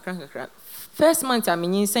paibon kakra first month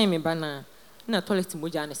amenyi sen me bana na toilet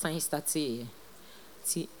moja na san start ti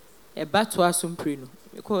e ba to asumpre no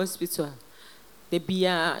me ko hospital the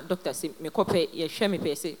bia doctor say me ko pe ye hwe me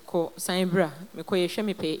pe se ko san bra me ko ye hwe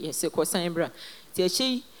me pe ye se ko san bra ti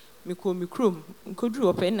echi me ko mikrom ko duru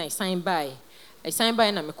ope na san bai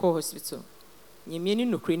na me ko hospital nyemieni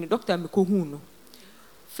no kre ni doctor me ko hu no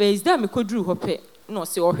face da me ko duru hope no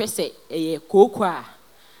se ohwe se eye koko a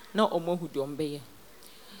na omohu de ombeye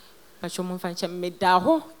pacho mo fancha me da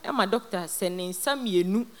ho e ma doctor se ne nsam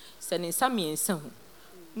yenu se ne nsam yensa hu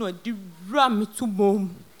no di ra me to bom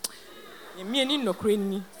nyemieni no kre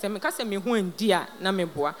ni se me ka se me hu andi a na me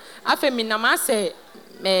boa afa me na ma se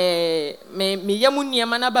me yamu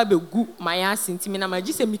niema na ba begu mayase ntimi na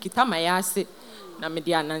magi se mikita mayase na me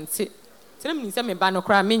de anante tena me nse me ba no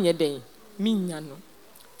kra me nye den me nya no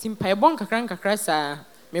timpa ebon kakra sa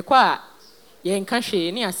me kwa ye nka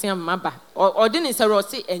hwe ne ase amaba ode ne se ro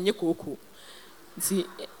se enye koko nti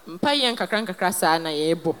mpa ye kakra sa na ye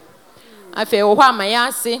ebo afa wo ho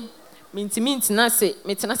amayase me ntimi ntina se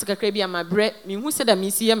me tena se kakra bi amabre me hu se da me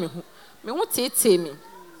si ye me hu tete me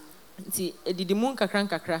nti edidimu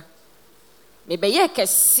kakra me be ye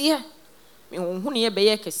kese me hu ne ye be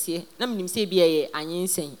ye kese na me nim se bi ye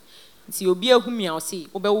anyensen nti obi ahumi a o se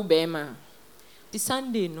wo be wo be ma The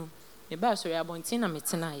Sunday no. Me ba sorry abontin na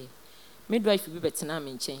metena ye. Midwife bi betena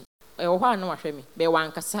me nchen. E wo hwa na wahwe me. Be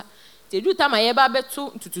wankasa. Te du ta ma ye ba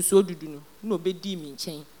beto ntutuso dudu no. Na obedi me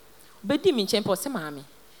nchen. Obedi me nchen po se maame.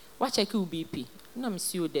 Wa check u BP. Na me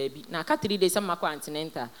si o da bi. Na aka 3 days am akwa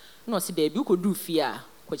antinenta. Na o si da bi ukodu fie a.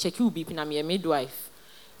 Ko check u BP na me midwife.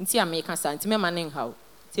 Nti America santi me manen hawo.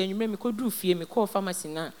 Ti enwure me kodu fie me call pharmacy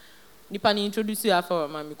na nipa ni introduce you afa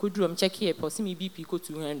ma me kodu am check here po se me BP ko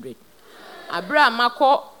 200. Abra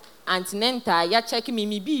mako antinenta ya check me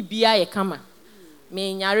bibia ye kama.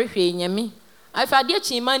 Me nyare hwe nyame. Afa de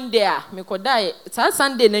chi Monday a me koda sa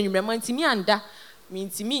Sunday na nwure ma ntimi anda. Me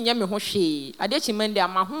ntimi nya me ho hwe. Ade chi Monday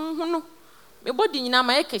ama honho no. Me body nyina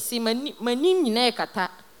ma yekese mani nyina ekata.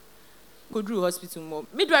 Kodu hospital mo.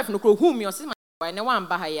 Midwife no kro hu me o se na wan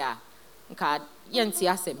ba ha ya nka ye nti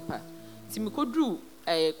asempa ti me kodru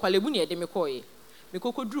kwalebu ne de me koye me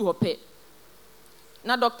kokodru ho pe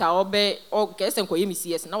na doctor obe o kese nkoye mi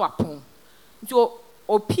CS na wapon nti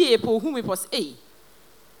o pie po hu me pos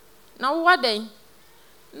na wo den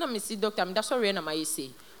na me si doctor me da sorry na ma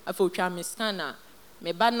yesi afa otwa me scan na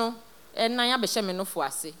me ba no na ya be hye me no fo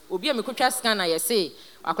ase obi a me kotwa scan na yesi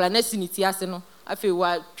akola na siniti ase no afa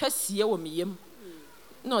wa twasie wo me yem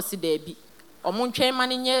na o si da bi omontwe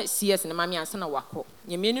mane nye CS na mami ansa na wako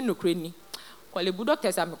nyeme ni nokre ni kwalebu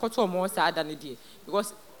doctors am koto omo sa ada ne die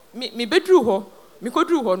because me bedru ho me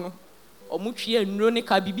kodru ho no omutwe anuro ne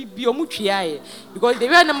ka bibi omutwe aye because the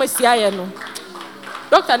way na masi aye no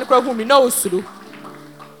doctor ne kro hu mi na osuru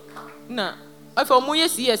na afa omo ye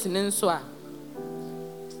CS ne nso a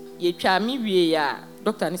ye twa mi wie ya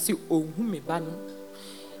doctor ne si ohu me ba no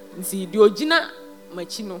nsi di ogina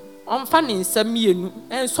machi no onfa ne nsam yenu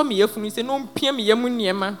enso me yefunu se no mpia me yemu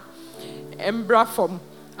niema embra fom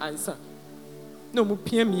ansa no mu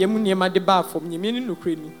pia me yemu niema de ba fom nyeme ni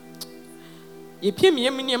nokre ni ye pia me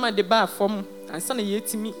yemu niema de ba fom ansa na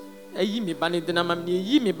yetimi ayi me ba ne de na mam ne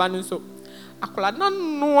yi me ba no so akola na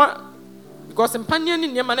noa because mpania ni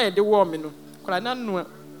niema na de wo me no akola na noa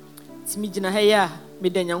timi gina ha ya me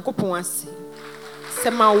da nyankopon ase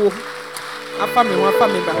sema wo afa me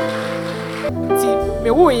ba ti me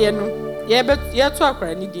wo ye no ye to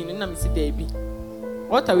akwara ni din na me si da bi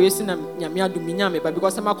wata we si na nyame adumi nyame ba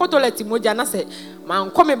because ma ko toilet moja na se ma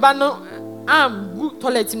nko me ba no am gu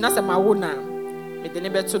toilet na se ma wo na me de ne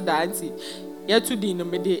beto da anti ye to din no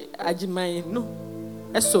me de agiman no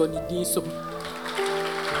eso ni din so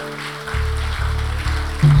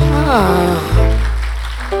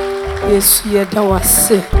Yesu ye da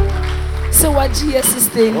wase se waji ye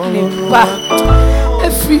sustain ne ba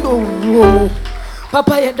every owo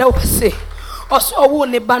papa ye da wase oso owo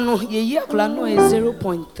ne ba no ye yi akola no e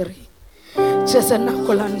 0.3 chese na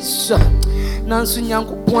akola ni so na nsu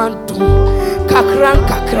nyankopon adum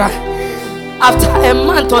kakra after a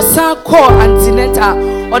month or so call antenatal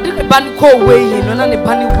or the ne ba ni call way no na ne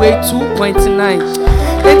ba ni way 2.9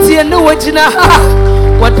 enti e no wagina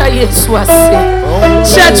what are Yesu say?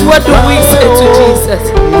 Church, what do we say to Jesus?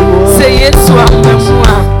 Say Yesu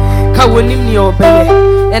amemwa ka wonim ni obele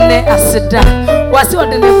ene aseda wase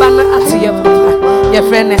ode ne ba na ate ye papa ye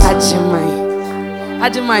frɛ ne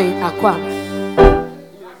agiman akwa.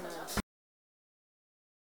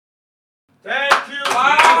 Thank you.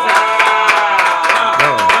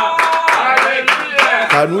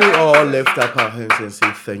 Can we all lift up our hands and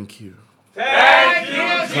say thank you? Thank you,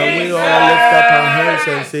 Jesus. Can we all lift up our hands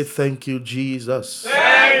and say thank you, Jesus?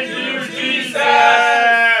 Thank you, Jesus.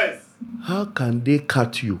 How can they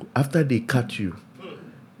cut you? After they cut you,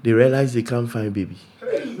 they realize they can't find baby.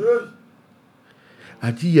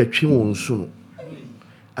 Adi ye twi won so no.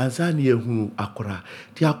 Ansa ne ehunu akora.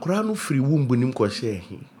 Ti akora no firi wumbu nim ko hye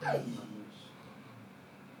he.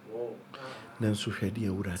 Nanso hwede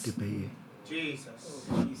awurade beye. Jesus.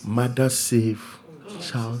 Mother save,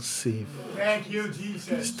 child save. Thank you,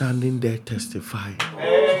 Jesus. Standing there testifying.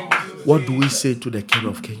 What do we say to the King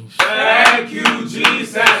of Kings? Thank you,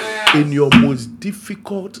 Jesus. In your most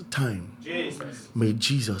difficult time, Jesus. may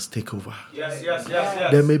Jesus take over. Yes.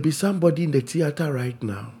 There may be somebody in the theater right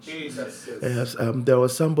now. Jesus. There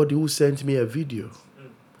was somebody who sent me a video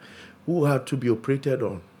who had to be operated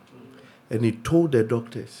on. And he told the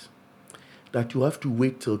doctors that you have to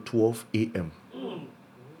wait till 12 a.m.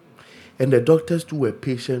 And the doctors too were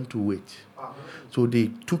patient to wait. So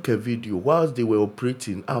they took a video. Whilst they were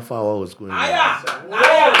operating, half hour was going on. Yes,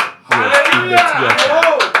 in the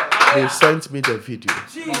theater. They sent me the video.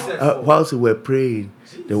 Whilst they were praying,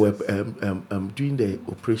 they were doing the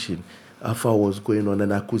operation. Half hour was going on,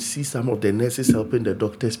 and I could see some of the nurses helping the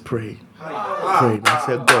doctors pray. Praying. I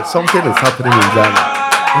said, God, something is happening in Ghana.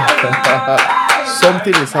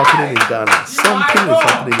 Something is happening in Ghana. Something is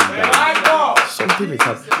happening in Ghana. something is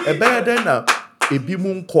happening. A better than a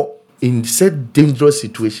bimunko in said dangerous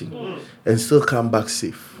situation and still come back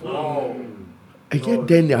safe. And yet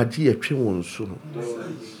then the idea train soon.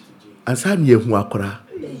 And some year who are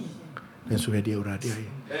and so ready already.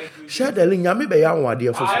 Share the link. I may be young one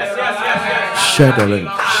dear for share the link.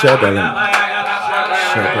 Share the link.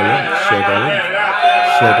 Share the link. Share the link.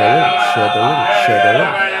 Share the link. Share the link. Share the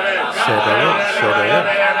link. Share the link. Share the link.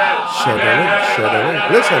 Share the link. Share the link.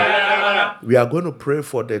 Listen, we are going to pray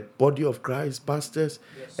for the body of Christ, pastors,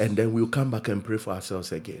 and then we'll come back and pray for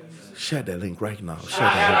ourselves again. Share the link right now. Share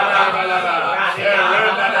the link.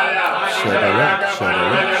 Share the link. Share the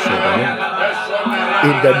link. Share the link.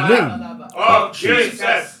 In the name of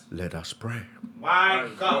Jesus, let us pray. My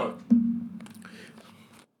God.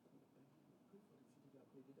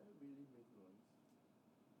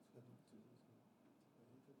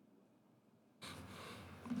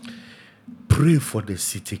 Pray for the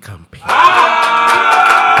city campaign.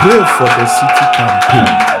 Pray for the city campaign.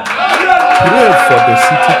 Pray for the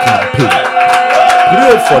city campaign.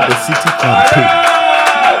 Pray for the city campaign.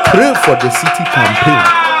 Pray for the city campaign.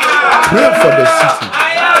 Pray for the city campaign.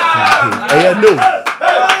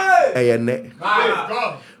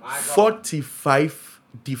 45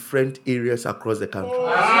 different areas across the country.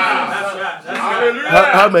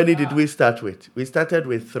 How many did we start with? We started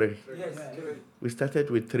with 3. We started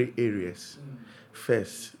with 3 areas.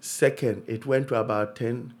 First. Second, it went to about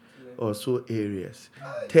 10 or so areas.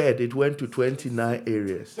 Third, it went to 29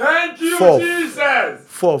 areas. Thank you, Jesus.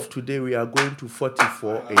 Fourth, today we are going to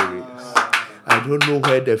 44 areas. I don't know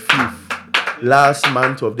where the 5th, last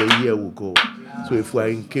month of the year will go. So if we are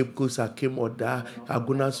in Cape Coast, Akim Oda,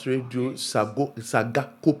 Agunas Radio, Saga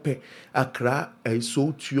Kope, Accra,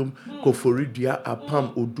 Sotium, Koforidia,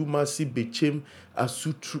 Apam, Odumasi, Bechem,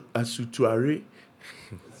 Asutuare,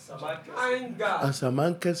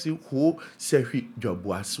 Asamankasi, Ho, Sehi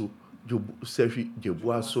Jobuaso, Sehi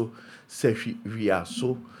Jobuaso, Sehi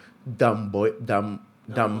Riaso, Dambai,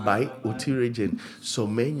 Otirejen,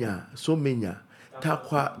 Somenya.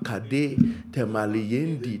 Takwa Kade,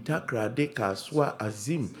 Temaliyendi, Takrade Kaswa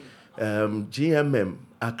Azim, GMM,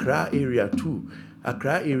 Accra Area 2,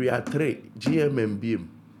 Accra Area 3, GMM Beam.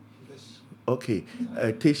 Okay,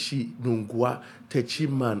 Teshi Nungwa,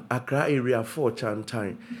 Techiman, Accra Area 4,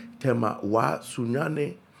 Chantain, Tema Wa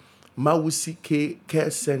Sunyane, Mausi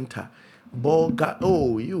Care Center, Boga.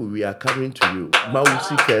 Oh, we are coming to you.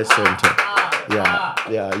 Mausi Care Center.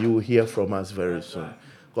 Yeah, you will hear from us very soon.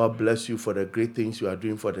 God bless you for the great things you are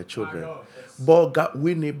doing for the children. Boga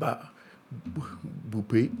Winneba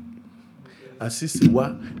Bupe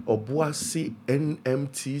Asisiwa Obuasi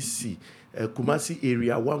NMTC Kumasi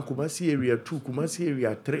Area 1, Kumasi Area 2, Kumasi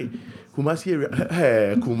Area 3, Kumasi Area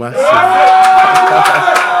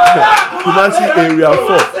Kumasi Area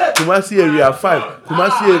 4, Kumasi Area 5,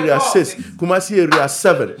 Kumasi Area 6, Kumasi Area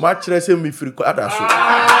 7. Much less me free adaso.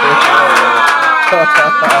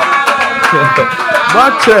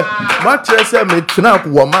 Matre me tna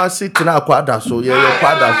womase tna kwada so ye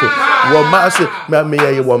kwada so womase me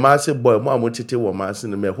ye womase boy mo amotete womase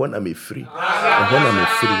no me ho na me free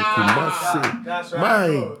kumase. My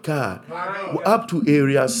God, up to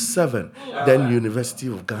area 7, then University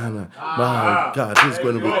of Ghana. My God, this is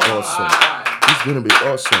going to be awesome. This is going to be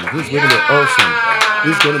awesome. This is going to be awesome.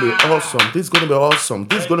 This is going to be awesome. This is going to be awesome.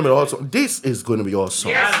 This is going to be awesome. This is going to be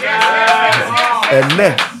awesome. And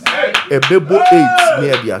then a baby 8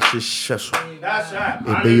 near the Ashishaso.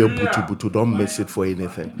 A baby butu. Don't miss it for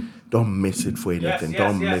anything. Don't miss it for anything.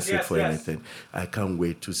 Don't miss it for anything. I can't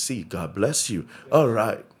wait to see. God bless you. All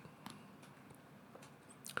right.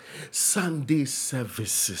 Sunday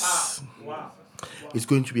services. Wow. It's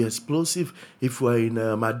going to be explosive. If we're in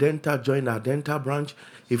Madenta, join Adenta branch.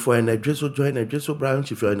 If we're in Adreso, join Adreso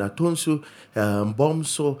branch. If you're in Atonsu,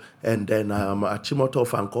 Bomso, and then Achimoto,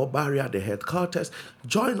 Fanko Barrier, the headquarters,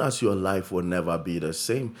 join us. Your life will never be the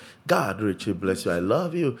same. God richly bless you. I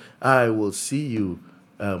love you. I will see you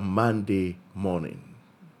Monday morning.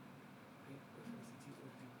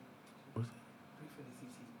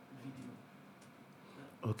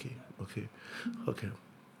 Okay.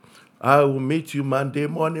 I will meet you Monday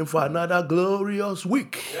morning for another glorious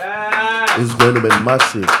week. Yes. It's going to be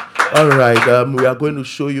massive. All right, we are going to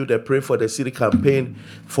show you the Pray for the City campaign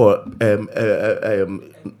for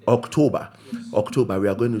October. We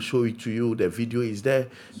are going to show it to you. The video is there.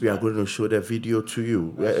 We are going to show the video to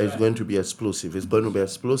you. It's going to be explosive. It's going to be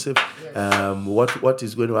explosive. What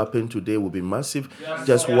is going to happen today will be massive.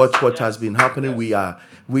 Just watch what has been happening. We are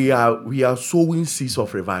sowing seeds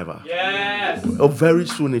of revival. Yes. Very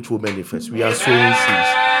soon it will manifest. We are sowing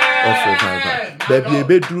seeds. of revival. Baby, a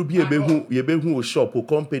bedroom be a behu shop or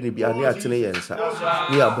company be a near Tiniansa,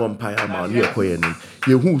 near Bompire Man, near Koyani,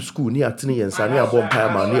 ye who school near Tiniansa, near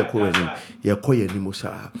Bompire Man, near Koyani, ye Koyani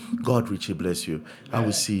Musa. God richly bless you. I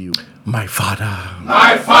will see you. My Father.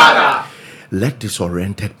 My Father. Let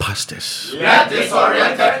disoriented pastors,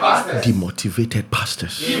 demotivated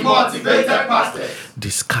pastors,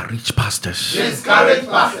 discouraged pastors,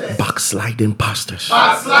 backsliding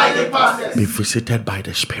backsliding pastors, be visited by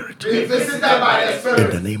the Spirit. be visited by the In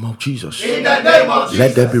Spirit. the name of Jesus. In the name of Jesus.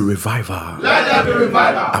 Let there be revival Let there be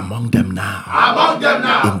revival among them now. among them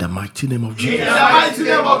now. In the mighty name of In Jesus. the mighty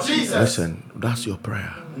name of Jesus. Listen, that's your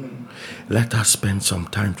prayer. Let us spend some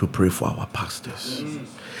time to pray for our pastors.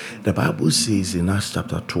 The Bible says in Acts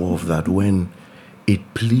chapter 12 that when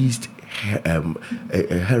it pleased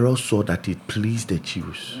Herod saw that it pleased the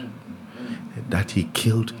Jews, that he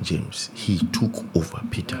killed James, he took over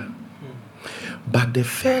Peter. But the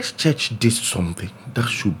first church did something that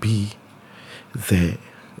should be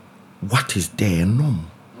what is their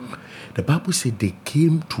norm. The Bible said they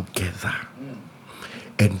came together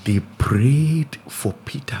and they prayed for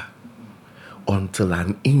Peter until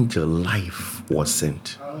an angel life was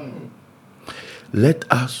sent. Let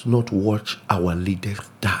us not watch our leaders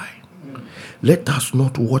die. Let us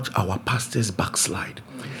not watch our pastors backslide.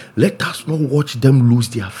 Let us not watch them lose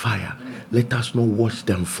their fire. Let us not watch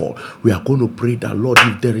them fall. We are going to pray that, Lord,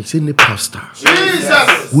 if there is any pastor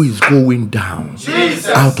who is going down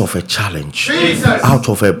out of a challenge, out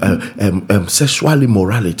of a sexual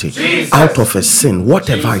immorality, out of a sin,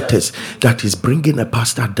 whatever it is that is bringing a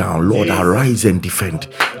pastor down, Lord, arise and defend.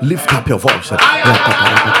 Lift up your voice.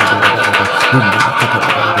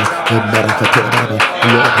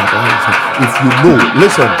 If you know,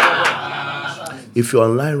 listen, if you're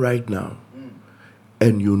online right now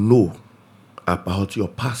and you know about your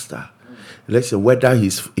pastor, listen, whether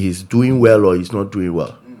he's doing well or he's not doing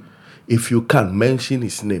well, if you can, mention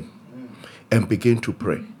his name and begin to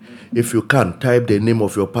pray. If you can, type the name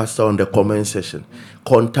of your pastor on the comment section.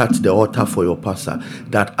 Contact the altar for your pastor,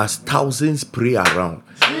 that as thousands pray around,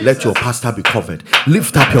 let your pastor be covered.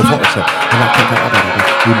 Lift up your voice.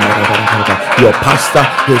 Your pastor,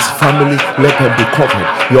 his family, let them be covered.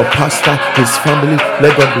 Your pastor, his family,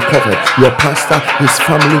 let them be covered. Your pastor, his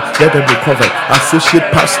family, let them be covered. Associate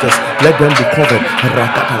pastors, let them be covered.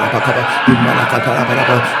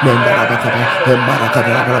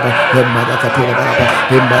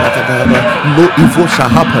 No evil shall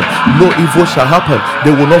happen. No evil shall happen.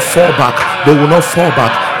 They will not fall back. They will not fall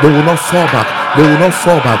back. They will not fall back. They will not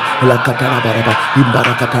fall back.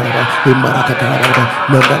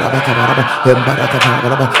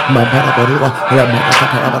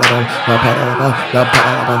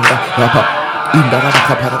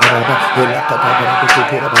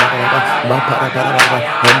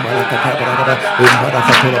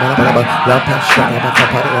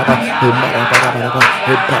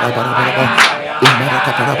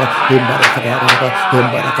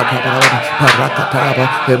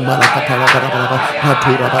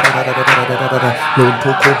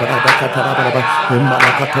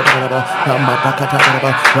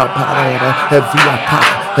 Every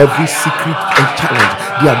attack, every secret challenge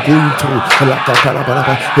they are going through,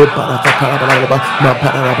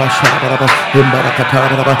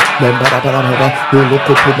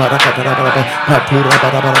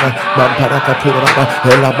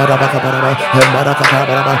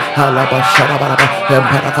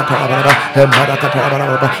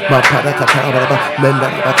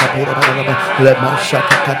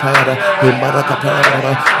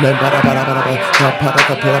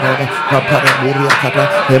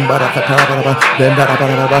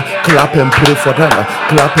 clap and pray for them.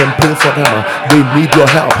 Clap and pray for them. They need your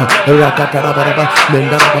help.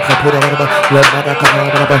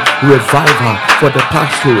 Revival for the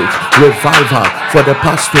pastorate. Revival for the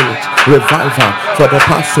pastorate. Revival for the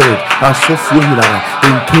pastorate. Asofuinara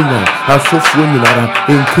in Kenya. Asofuinara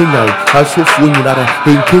in Kenya. Asofuinara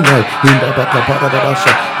in Kenya. In the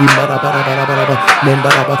Bakabarabasha. In Marabarabara.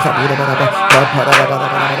 Mendarabakaburabara. Paparabara.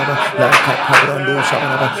 La Caparando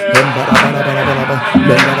Shabaraba. Mendarabara.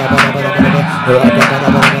 Mendarabara.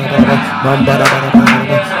 Mambarabara.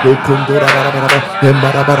 Kundura Barabara.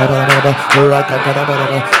 Embarabara. Rakatara.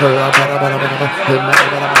 Rabarabara.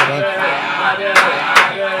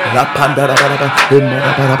 La Pandarabaraba,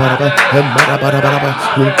 Emarabaraba, Emarabaraba,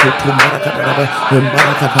 Lukutumarakaraba,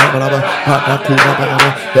 Embarakataraba, Patakurabaraba,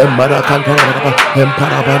 Embarakataraba,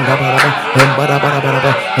 Emparabandabaraba,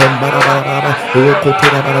 Embarabaraba, Embarabaraba,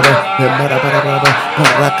 Lukuturabaraba, Embarabaraba,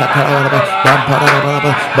 Parakataraba,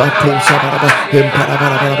 Bamparabaraba, Batusabaraba,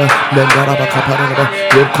 Emparabaraba, Mendarabakaparaba,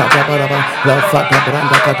 Lukatabaraba, La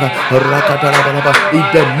Fatabrandakata, Rakatarabaraba, in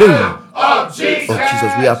the name of Jesus. of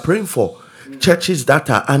Jesus. We are praying for churches that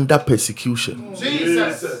are under persecution.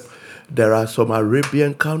 Jesus. There are some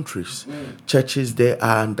Arabian countries, churches there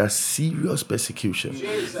are under serious persecution.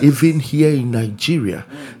 Even here in Nigeria,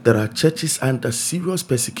 there are churches under serious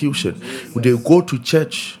persecution. They go to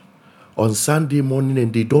church on Sunday morning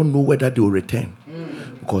and they don't know whether they will return.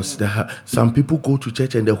 Because some people go to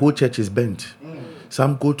church and the whole church is bent.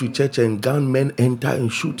 Some go to church and gunmen enter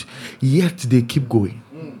and shoot, yet they keep going.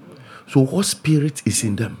 So what spirit is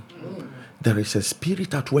in them? There is a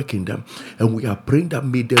spirit at work in them, and we are praying that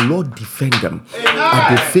may the Lord defend them at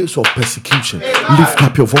the face of persecution. Lift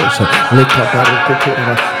up your voice.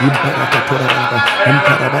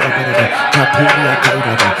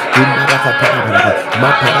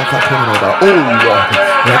 Oh Lord,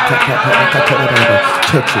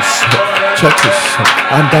 churches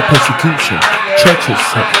under persecution, churches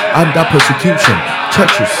under persecution,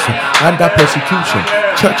 churches under persecution, churches under persecution.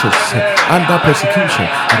 Churches under persecution.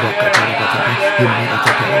 Churches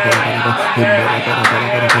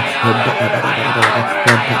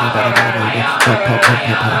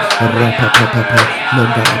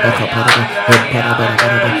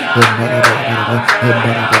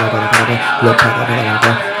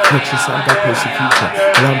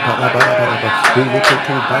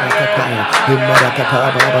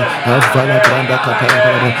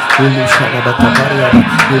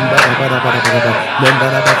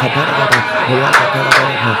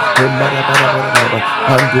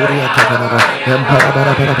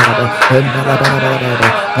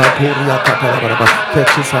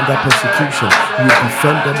under persecution. We defend them with the blood. We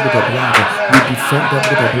defend them with the blood. We defend them with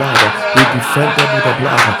the blood. We defend them with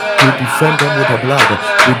the blood.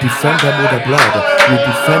 We defend them with the blood. We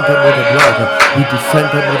defend them with the blood. We defend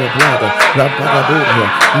them with the blood. Rabaraboria,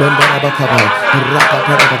 Mendarabakaba,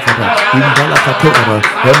 Rakatarabakaba, Imbalakatoraba,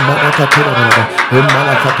 Emalakatoraba,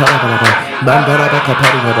 Emalakataraba,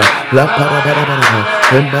 Mandarabakataraba, La Parabaraba,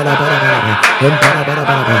 Embarabaraba,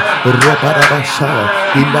 Embarabaraba, Rabarabashara,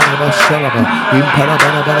 Imbarabasharaba,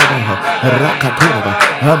 Imparabaraba, Rakatoraba,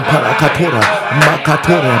 Amparakatora,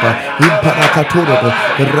 Makatoraba, Imparakatoraba,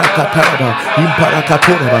 Rakataraba,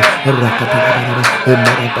 Imparakatoraba, Rakataraba,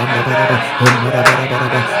 Emarabaraba,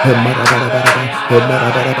 Emarabaraba, Emarabaraba,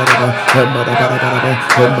 Emarabaraba, Emarabaraba,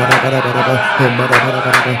 Emarabaraba,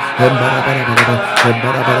 Emarabaraba, Emarabaraba,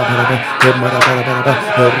 Emarabaraba, Emarabaraba,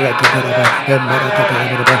 Rakataraba,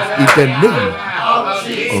 Emarabaraba. In the name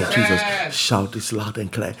of Jesus, shout this loud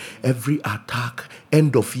and clear. Every attack,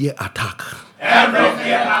 end of year attack.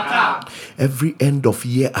 Every end of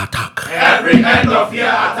year attack. Every end of year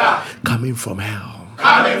attack. Coming from hell.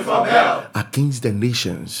 Coming from hell. Against the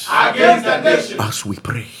nations. Against the nations. As we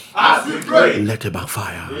pray. As we pray. Let it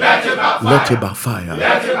backfire. Let it backfire. Let it backfire.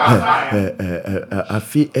 Let it backfire.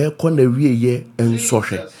 Afi ekona wiye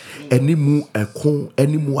ensohwe. Enimu ekon,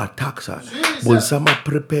 enimu attacks. Bonsama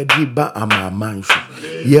prepare di ba amamanso.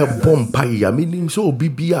 Ye bompa ya meaning so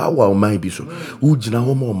bibia wa man bi so. Ujina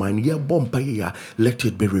ho mo man ye bompa ya. Let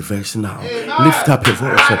it be reversed now. Lift up your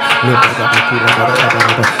voice.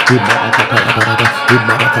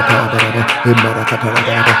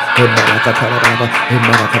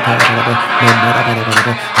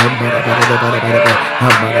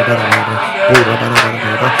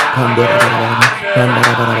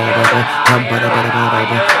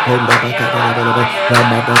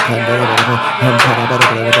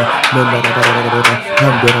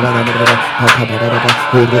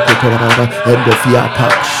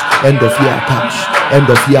 End of year attacks.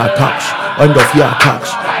 End of year attacks. End of year attacks. End of year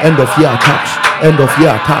attacks. End of year attacks. End of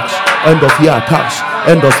year attacks. End of year attacks.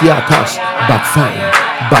 End of year attacks. Backfire.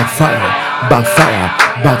 Backfire. Backfire.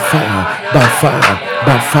 Backfire. Backfire.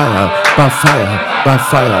 Backfire. Backfire.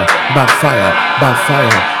 Backfire.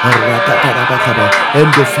 Backfire. Backfire.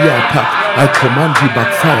 End of year attack. I command you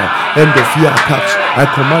backfire. End of year attacks. I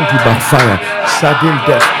command you backfire. Sudden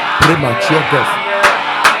death. Premature death.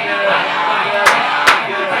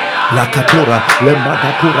 Lakatora,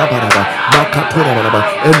 Lemakatura Baraba, Makatora Baraba,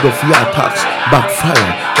 end of year attacks,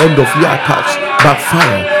 backfire, end of year attacks,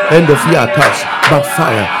 backfire, end of year attacks,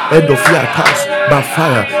 backfire, end of year attacks, by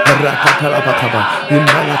fire. Rakatalabakaba,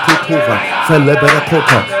 Imbalakutova,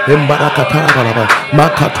 Feleberakota, Imbarakatalabalaba,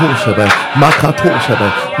 Makatoshebe, Makatoshebe,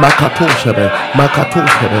 Makatoshebe,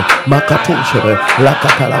 Makatoshebe, Makatoshebe,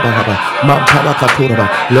 Lakatalabalaba, Mampalakaturaba,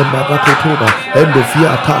 Lembarakutuba, end of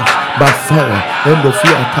year attacks by fire, end of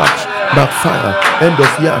year attacks by fire, end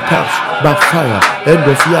of year attacks by fire, end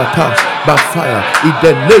of year attacks by fire, in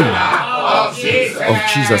the name of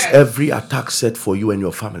Jesus. Every attack set for you and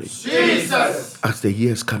your family, Jesus, as the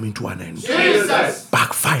year is coming to an end, Jesus,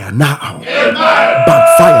 backfire now. Amen.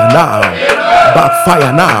 Backfire now.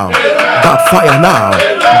 Backfire now. Backfire now.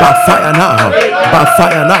 Backfire now.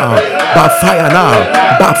 Backfire now. Backfire now.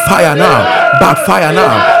 Backfire now. Backfire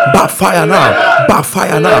now. Backfire now.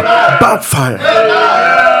 Backfire now. Backfire.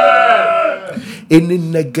 Any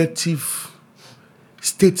negative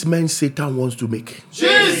statement Satan wants to make,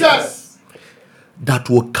 Jesus, that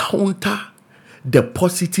will counter the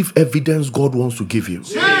positive evidence God wants to give you,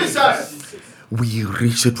 Jesus, we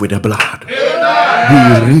erase it with the blood. We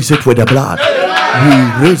erase it with the blood.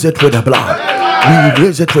 We erase it with the blood. We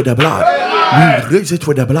erase it with the blood. We erase it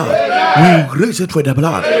with the blood. We erase it with the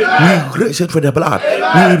blood. We erase it with the blood.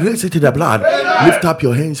 We erase it with the blood. Lift up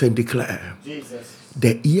your hands and declare.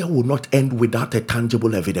 The year will not end without a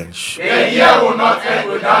tangible evidence. the year will not end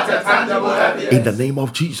without a tangible evidence. In the name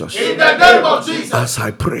of Jesus. In the name of Jesus, As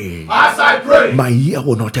I pray, as I pray, my year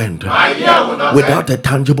will not end my year will not without end a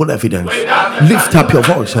tangible evidence. without a Lift up your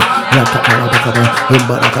voice.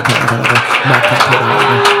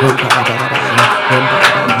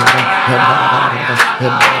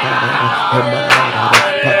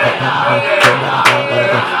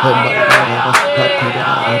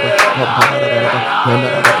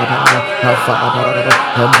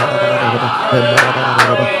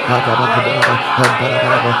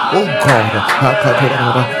 Oh God,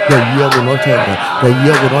 the year will not end. The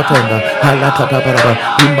year will not end.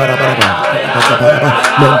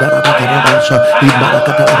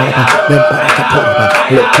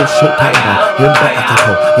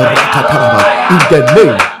 In the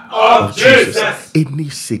name of Jesus, any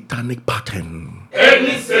satanic pattern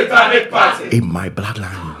any satanic party in my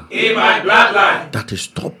bloodline in my bloodline that is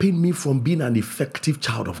stopping me from being an effective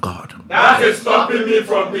child of God, that is stopping me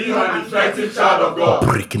from being an effective child of God.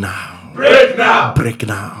 break now. Break now. Break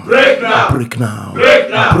now. Break now. Break now. Break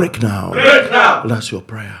now. Break now. Break now. That's your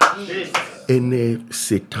prayer. Any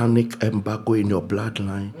satanic embargo in your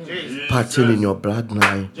bloodline, pattern in your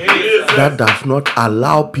bloodline that does not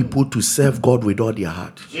allow people to serve God with all their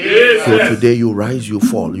heart. So today you rise, you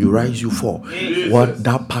fall. You rise, you fall. What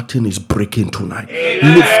that pattern is breaking tonight.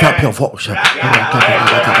 Lift up your voice. Let it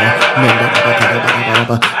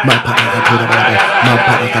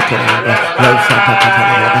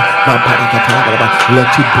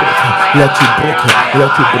break.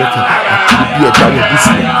 Let it break.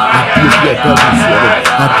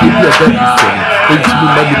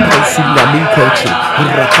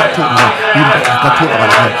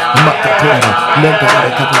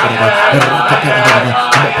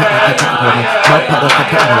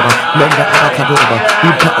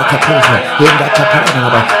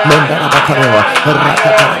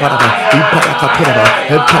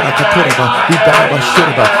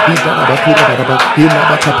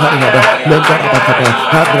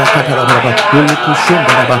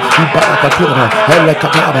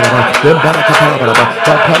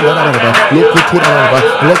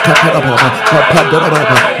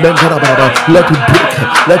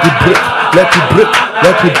 Let it break. Let it break,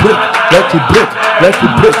 let it break, let it break, let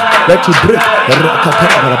it break, let it break, let it break, let it break.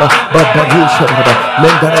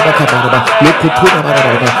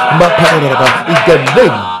 In the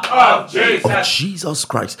name of Jesus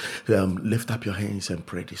Christ, lift up your hands and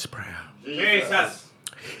pray this prayer. Jesus.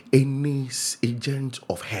 Any agent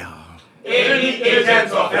of hell, Any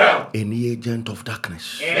agent of hell, any agent of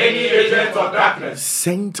darkness, any agent of darkness,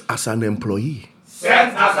 sent as an employee,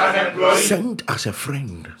 sent as an employee, sent as a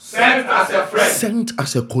friend, sent as a friend, sent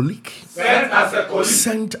as a colleague, sent as a colleague,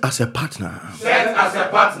 sent as a partner, sent as a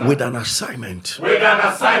partner, with an assignment with an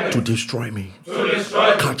assignment to destroy me. to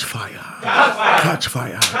destroy me. Catch fire. Catch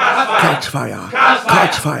fire. Catch fire. Catch fire.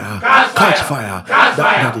 Catch fire. Catch fire.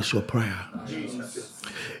 That is your prayer.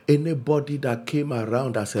 Anybody that came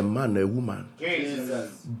around as a man, a woman,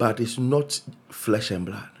 but is not flesh and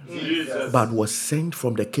blood, but was sent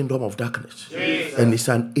from the kingdom of darkness, and is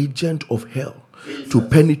an agent of hell to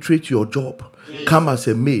penetrate your job. Come as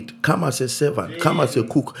a maid, come as a servant, come as a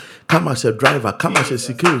cook, come as a driver, come as a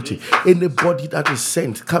security. Anybody that is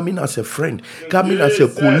sent, coming as a friend, coming as a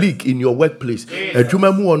colleague in your workplace.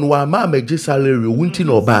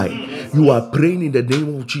 You are praying in the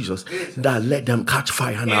name of Jesus that let them catch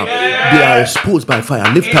fire now. They are exposed by fire.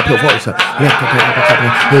 Lift up your voice.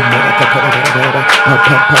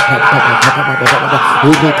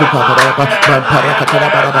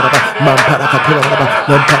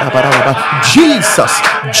 Jesus,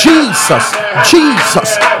 Jesus,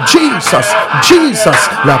 Jesus, Jesus, Jesus.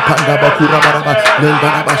 La panda bakura baraba,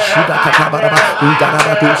 mendaraba shida katabaraba,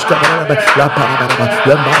 indaraba tuska baraba, la parabaraba,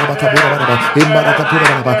 lembaraba kabura baraba, imbarakatura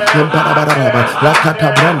baraba, lemparabaraba, la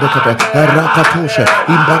katabranda kata, rakatusha,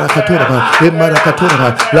 imbarakatura,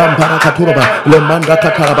 imbarakatura, lambarakatura, lemanda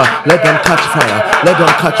kataraba. Let them catch fire. Let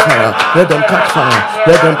them catch fire. Let them catch fire.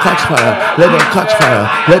 Let them catch fire. Let them catch fire.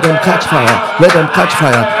 Let them catch fire. Let them catch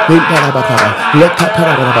fire.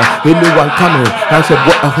 Anyone coming as a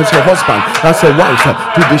husband, as a wife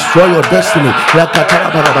to destroy your destiny. La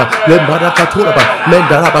katarabaraba, lembarakaturaba,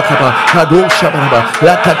 mendarabakaba, kadoshabaraba,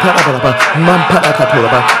 la katarabaraba,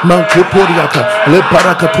 mamparakaturaba, mankupuriaka,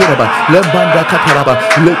 lebarakaturaba, lembandakataraba,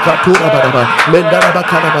 lekaturabaraba,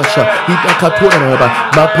 mendarabakarabasha, idakaturaba,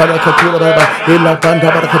 maparakaturaba,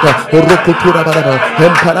 elabandabarakata, rokuturabaraba,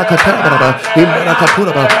 emparakataraba,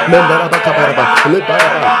 imbarakaturaba, mendarabakabaraba,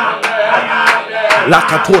 lebaraba. In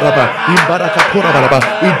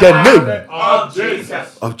the name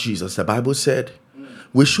of Jesus. The Bible said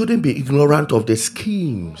we shouldn't be ignorant of the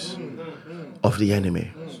schemes of the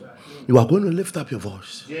enemy. You are going to lift up your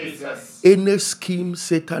voice. Any scheme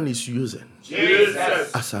Satan is using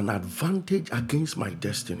as an advantage against my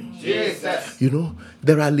destiny. You know,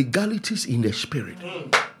 there are legalities in the spirit.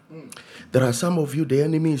 There are some of you, the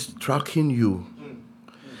enemy is tracking you.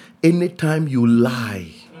 Anytime you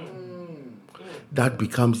lie, that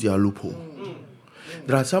becomes their loophole.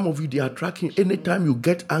 There are some of you, they are tracking. Anytime you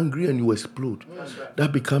get angry and you explode,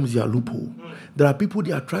 that becomes their loophole. There are people,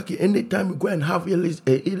 they are tracking. Anytime you go and have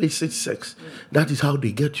illicit sex, that is how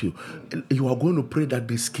they get you. You are going to pray that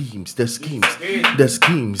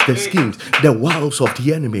the wiles of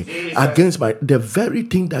the enemy against the very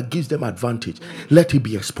thing that gives them advantage, let it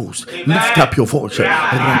be exposed. Lift up your voice.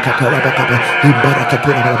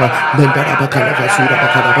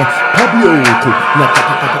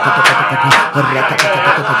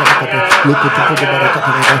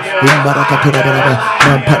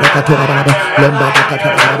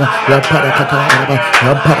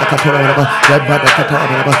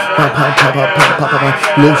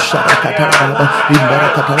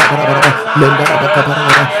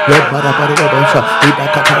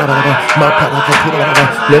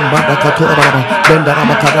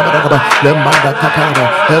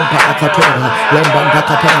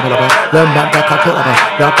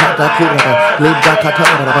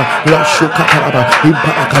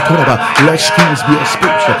 Let schemes be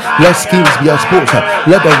exposed. Let schemes be exposed.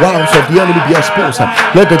 Let the wiles of the enemy be exposed.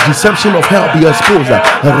 Let the deception of hell be exposed. In the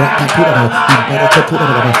name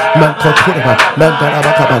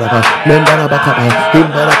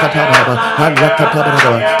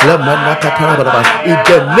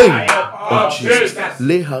of Jesus,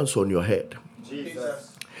 lay hands on your head.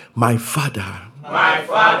 My Father,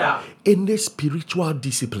 any spiritual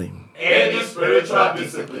discipline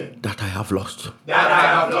that I have lost,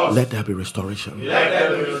 let there be restoration.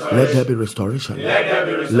 Let there be restoration. Let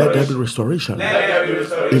there be restoration.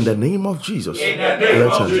 In the name of Jesus.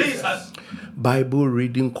 Bible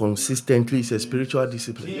reading consistently is a spiritual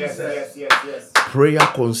discipline. Yes. Prayer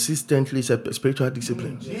consistently is a spiritual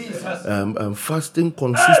discipline. Fasting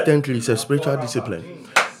consistently is a spiritual discipline.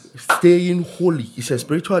 Staying holy is a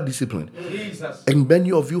spiritual discipline. And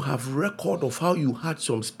many of you have record of how you had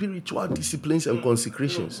some spiritual disciplines and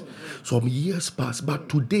consecrations some years past, but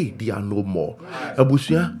today they are no more.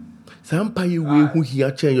 Abusia, Sampaye we who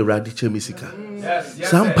here change your radical misika.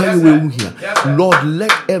 Sampaye we who here. Lord,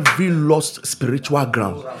 let every lost spiritual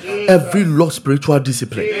ground, every lost spiritual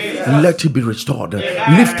discipline, let it be restored.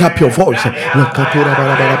 Lift up your voice.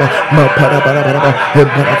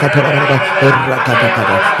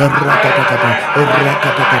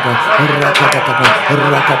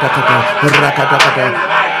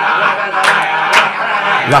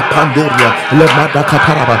 La Pandoria,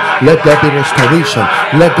 let there be restoration,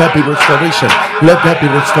 let there be restoration, let there be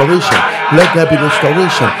restoration, let there be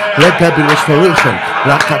restoration, let there be restoration.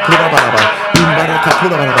 La Katura Baraba,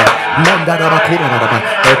 Imbarakatura Baraba, Mandarabakura Baraba,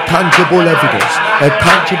 a tangible evidence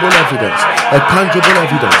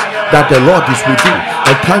that the Lord is with you,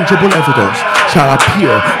 a tangible evidence shall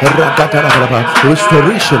appear.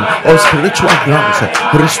 Restoration on spiritual grounds,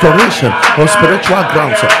 restoration on spiritual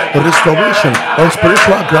grounds, restoration on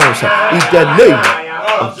spiritual grounds. In the name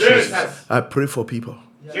of Jesus, I pray for people.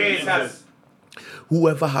 Jesus.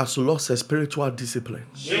 Whoever has lost a spiritual discipline,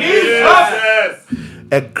 Jesus.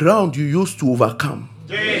 A ground you used to overcome.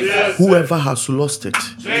 Whoever has lost it,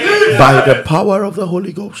 by the power of the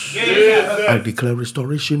Holy Ghost, I declare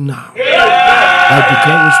restoration now. I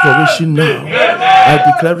declare restoration now.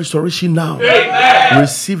 I declare restoration now.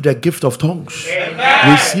 Receive the gift of tongues.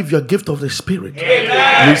 Receive your gift of the Spirit.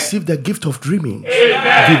 Receive the gift of dreaming.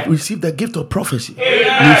 Receive the gift of prophecy.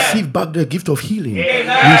 Receive back the gift of healing.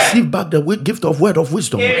 Receive back the gift of word of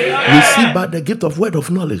wisdom. Receive back the gift of word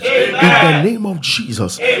of knowledge. In the name of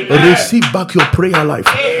Jesus, receive back your prayer life.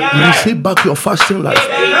 Receive back your fasting life.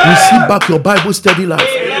 Receive back your Bible study life.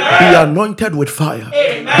 Be anointed with fire.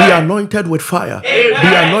 Be anointed with fire.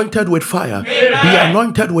 Be anointed with fire. Be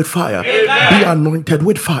anointed with fire. Be anointed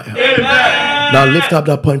with fire. Now lift up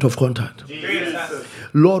that point of contact.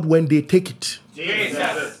 Lord, when they take it,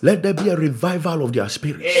 let there be a revival of their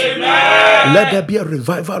spirits. Let there be a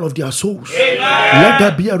revival of their souls. Let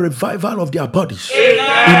there be a revival of their bodies.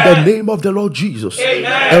 In the name of the Lord Jesus,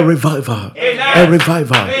 a revival, a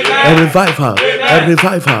revival, a revival, a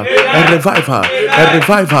revival, a revival, a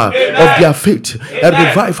revival of their faith, a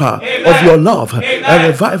revival of your love, a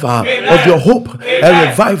revival of your hope, a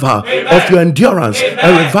revival of your endurance,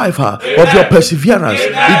 a revival of your perseverance.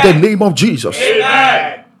 In the name of Jesus.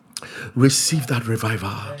 Receive that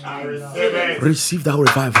revival. Receive that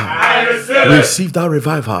revival. Receive that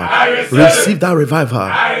revival. Receive that revival.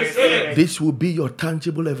 This will be your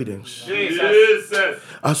tangible evidence.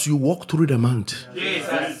 As you walk through the month,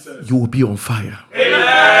 you will be on fire. You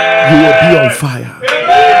will be on fire.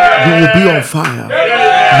 You will be on fire.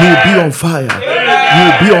 You will be on fire. You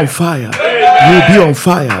will be on fire. You will be on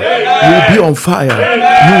fire. You will be on fire.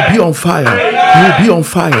 You will be on fire. You will be on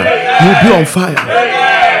fire. You will be on fire.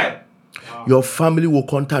 Your family will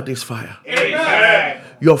contact this fire. Amen.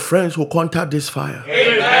 Your friends will contact this fire.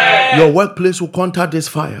 Amen. Your workplace will contact this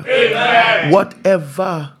fire. Amen.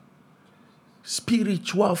 Whatever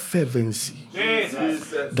spiritual fervency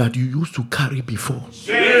that you used to carry before,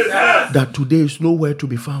 that today is nowhere to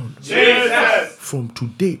be found, from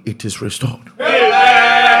today it is restored.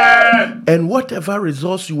 Amen. And whatever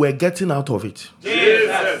results you were getting out of it,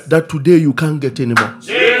 that today you can't get anymore.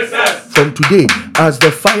 From today, as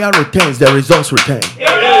the fire returns, the results return.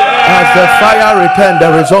 As the fire returns,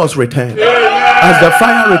 the results return. As the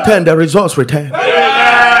fire returns, the results return.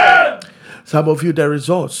 Some of you, the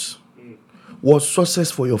results was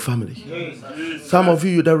success for your family. Some of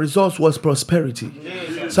you, the results was prosperity.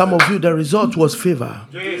 Some of you, the result was favor.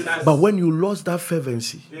 But when you lost that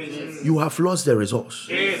fervency, you have lost the results.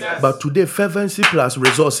 But today, fervency plus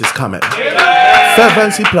results is coming.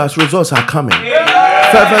 Fervency plus results are coming.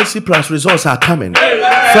 Fervency plus results are coming.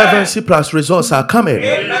 Fervency plus results are coming.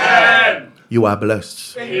 You are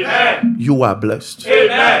blessed. Amen. You are blessed.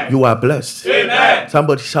 Amen. You are blessed. Amen.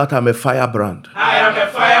 Somebody shout, I'm a firebrand. I am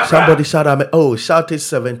a firebrand. Somebody shout, shout it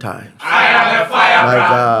 7 times. I am a firebrand. My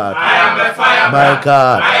God. I am a firebrand. My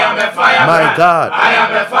God. I am a firebrand. My God. I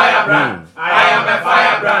am a firebrand. I am a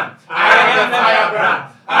firebrand. I am a firebrand.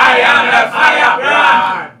 I am a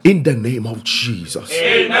firebrand. In the name of Jesus.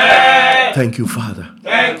 Amen. Thank you, Father.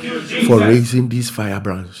 Thank you, Jesus, for raising these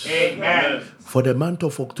firebrands. Amen. For the month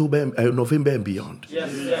of October, November and beyond,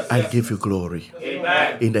 I give you glory.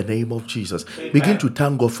 Amen. In the name of Jesus. Amen. Begin to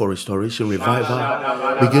thank God for restoration, revival.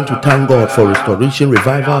 Begin to thank God for restoration,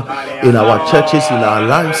 revival in our churches, in our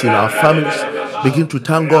lives, in our families. Begin to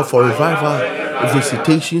thank God for revival,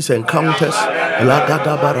 visitations, encounters.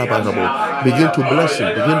 Begin to bless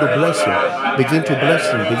Him. Begin to bless Him. Begin to bless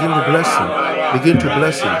Him. Begin to bless Him. Begin to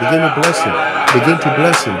bless Him. Begin to bless Him. Begin to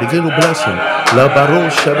bless Him. Begin to bless Him.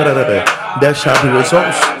 There shall be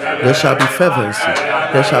results. There shall be fervency.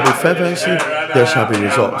 There shall be fervency. There shall be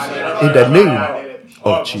results. In the name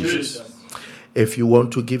of Jesus. If you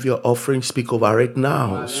want to give your offering, speak over it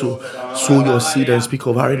now. So sow your seed and speak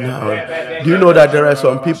over it now. Do you know that there are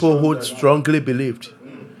some people who strongly believed,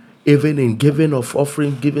 even in giving of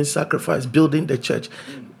offering, giving sacrifice, building the church,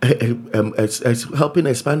 helping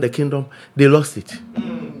expand the kingdom, they lost it.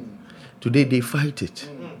 Today they fight it.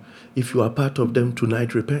 If you are part of them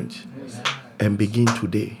tonight, repent and begin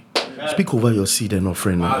today. Speak over your seed and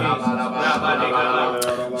offering now.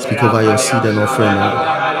 Speak over your seed and offering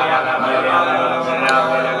now.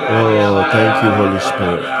 Oh, thank you, Holy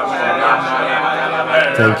Spirit.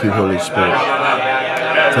 Thank you, Holy Spirit.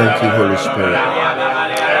 Thank you, Holy Spirit.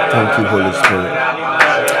 Thank you, Holy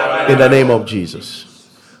Spirit. In the name of Jesus.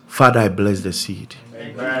 Father, I bless the seed.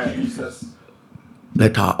 Amen.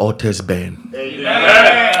 Let our altars burn.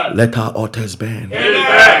 Amen. Let our altars burn.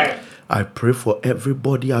 Amen. I pray for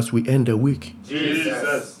everybody as we end the week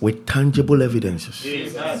with tangible evidences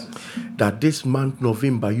that this month,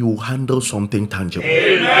 November, you will handle something tangible.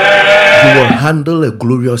 You will handle a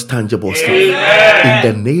glorious, tangible stuff. In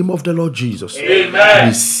the name of the Lord Jesus,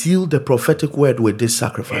 we seal the prophetic word with this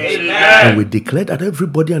sacrifice. And we declare that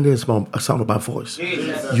everybody under the sound of my voice,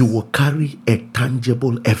 you will carry a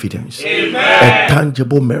tangible evidence, a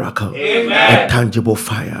tangible miracle, a tangible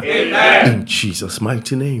fire. In Jesus'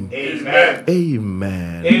 mighty name.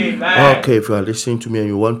 Amen. Okay, if you are listening to me and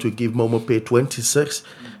you want to give Momo Pay 26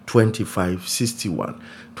 25 61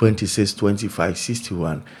 26 25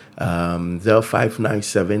 61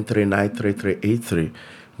 0597 393383.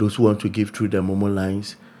 Those who want to give through the Momo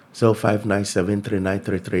lines, 0597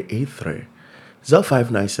 393383,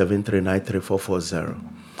 0597 393440,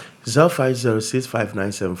 0506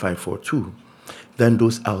 597 542. Then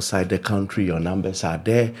those outside the country, your numbers are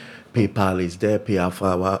there. PayPal is there.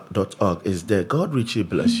 payalphahour.org is there. God richly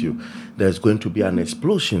bless you. There's going to be an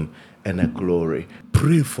explosion and a glory.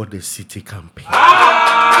 Pray for the city campaign.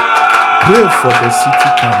 Pray for the city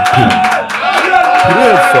campaign.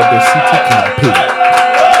 Pray for the city campaign.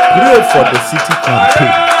 Pray for the city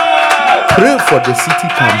campaign. Pray for the city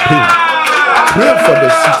campaign. Pray for the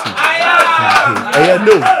city campaign.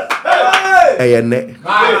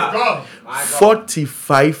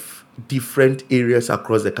 45 different areas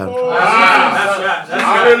across the country.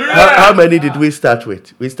 How many did we start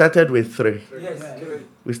with? We started with 3.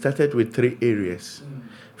 We started with 3 areas.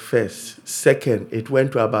 First. Second, it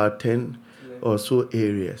went to about 10 or so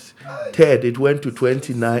areas. Third, it went to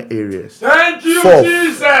 29 areas. Thank you,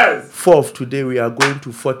 Jesus. Fourth, today we are going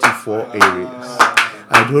to 44 areas.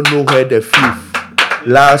 I don't know where the 5th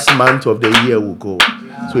last month of the year will go.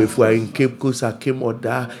 So if we are in Cape Coast, Akim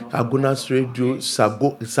Oda, Agunas Radio,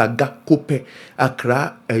 Saga Kope,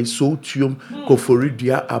 Accra, Sotium,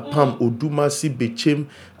 Koforidia, Apam, Odumasi, Bechem,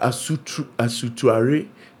 Asutuare,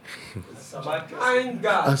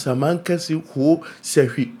 Asamankasi, Ho,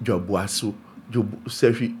 Sehi Jobuaso,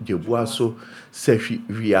 Sehi Jobuaso, Sehi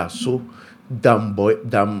Riaso, Dambai,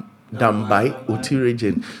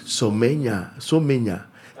 Otirejen, Somenya.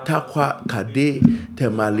 Takwa Kade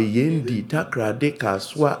Temaliyendi Takrade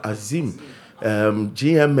Kaswa Azim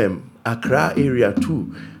GMM Accra Area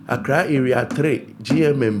 2 Accra Area 3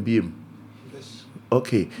 GMM BIM.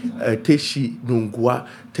 Okay, Teshi Nungwa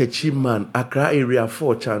Techiman Accra Area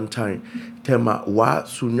 4 Chantain Tema Wa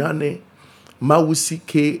Sunyane Mawusi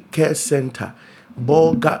Care Center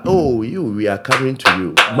Boga. Oh, we are coming to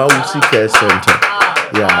you. Mawusi Care Center.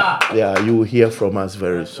 Yeah, you will hear from us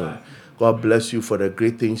very soon. God bless you for the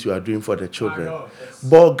great things you are doing for the children.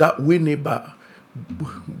 Boga Winneba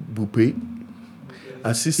Bupe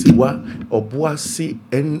Asisiwa Obuasi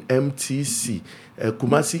NMTC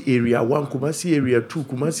Kumasi Area 1, Kumasi Area 2,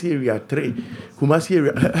 Kumasi Area 3, Kumasi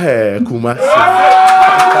Area Kumasi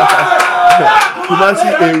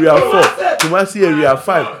Area 4, Kumasi Area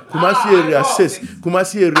 5, Kumasi Area 6,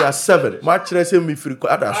 Kumasi Area 7. Much less me free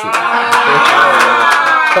Adaso.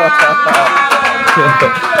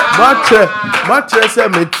 Matrese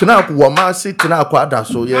me tena womase tena kwada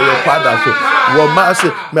so ye kwada so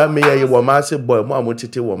womase me ye womase boy mo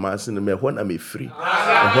amotete womase no me ho na me free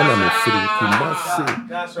kumase.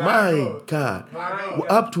 My God,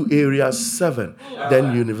 up to area 7,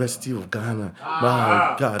 then University of Ghana.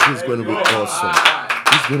 My God, this is going to be awesome.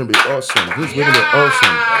 This is going to be awesome. This is going to be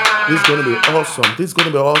awesome. This is going to be awesome. This is going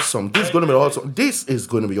to be awesome. This is going to be awesome. This is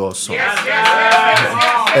going to be awesome.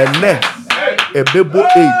 And then a baby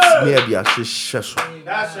 8 near the ashes.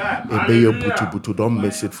 A baby butu. Don't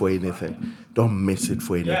miss it for anything. Don't miss it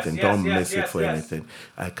for anything. Don't miss it for anything.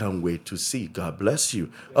 I can't wait to see. God bless you.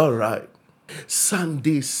 All right.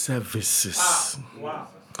 Sunday services. Wow.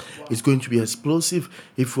 It's going to be explosive.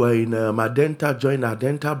 If we're in Madenta, join our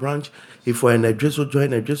Denta branch. If we're in Adreso,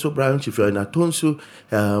 join Adreso branch. If you're in Atonsu,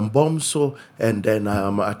 Bomso, and then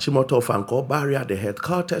Achimoto, Fanko, Barrier, the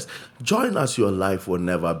headquarters, join us. Your life will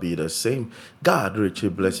never be the same. God richly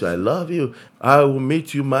bless you. I love you. I will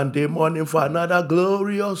meet you Monday morning for another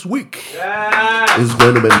glorious week. Yes. It's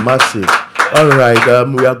going to be massive. All right,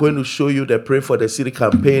 we are going to show you the Pray for the City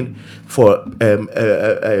campaign for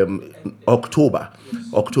October.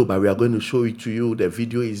 We are going to show it to you. The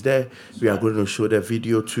video is there. We are going to show the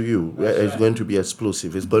video to you. It's going to be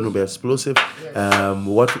explosive. It's going to be explosive.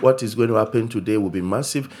 What is going to happen today will be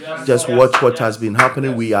massive. Just watch what has been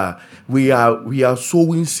happening. We are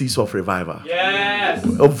sowing seeds of revival. Yes.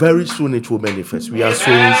 Very soon it will manifest. We are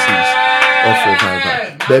sowing seeds of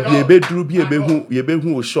revival. Baby, a bedroom be a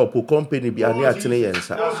behu shop or company be a near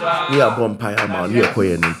Tiniansa, near Bompire Man, near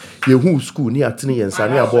Koyanin. Ye who school near Tiniansa,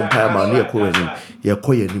 near Bompire Man, near Koyanin, ye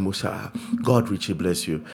Koyanimusa. God richly bless you.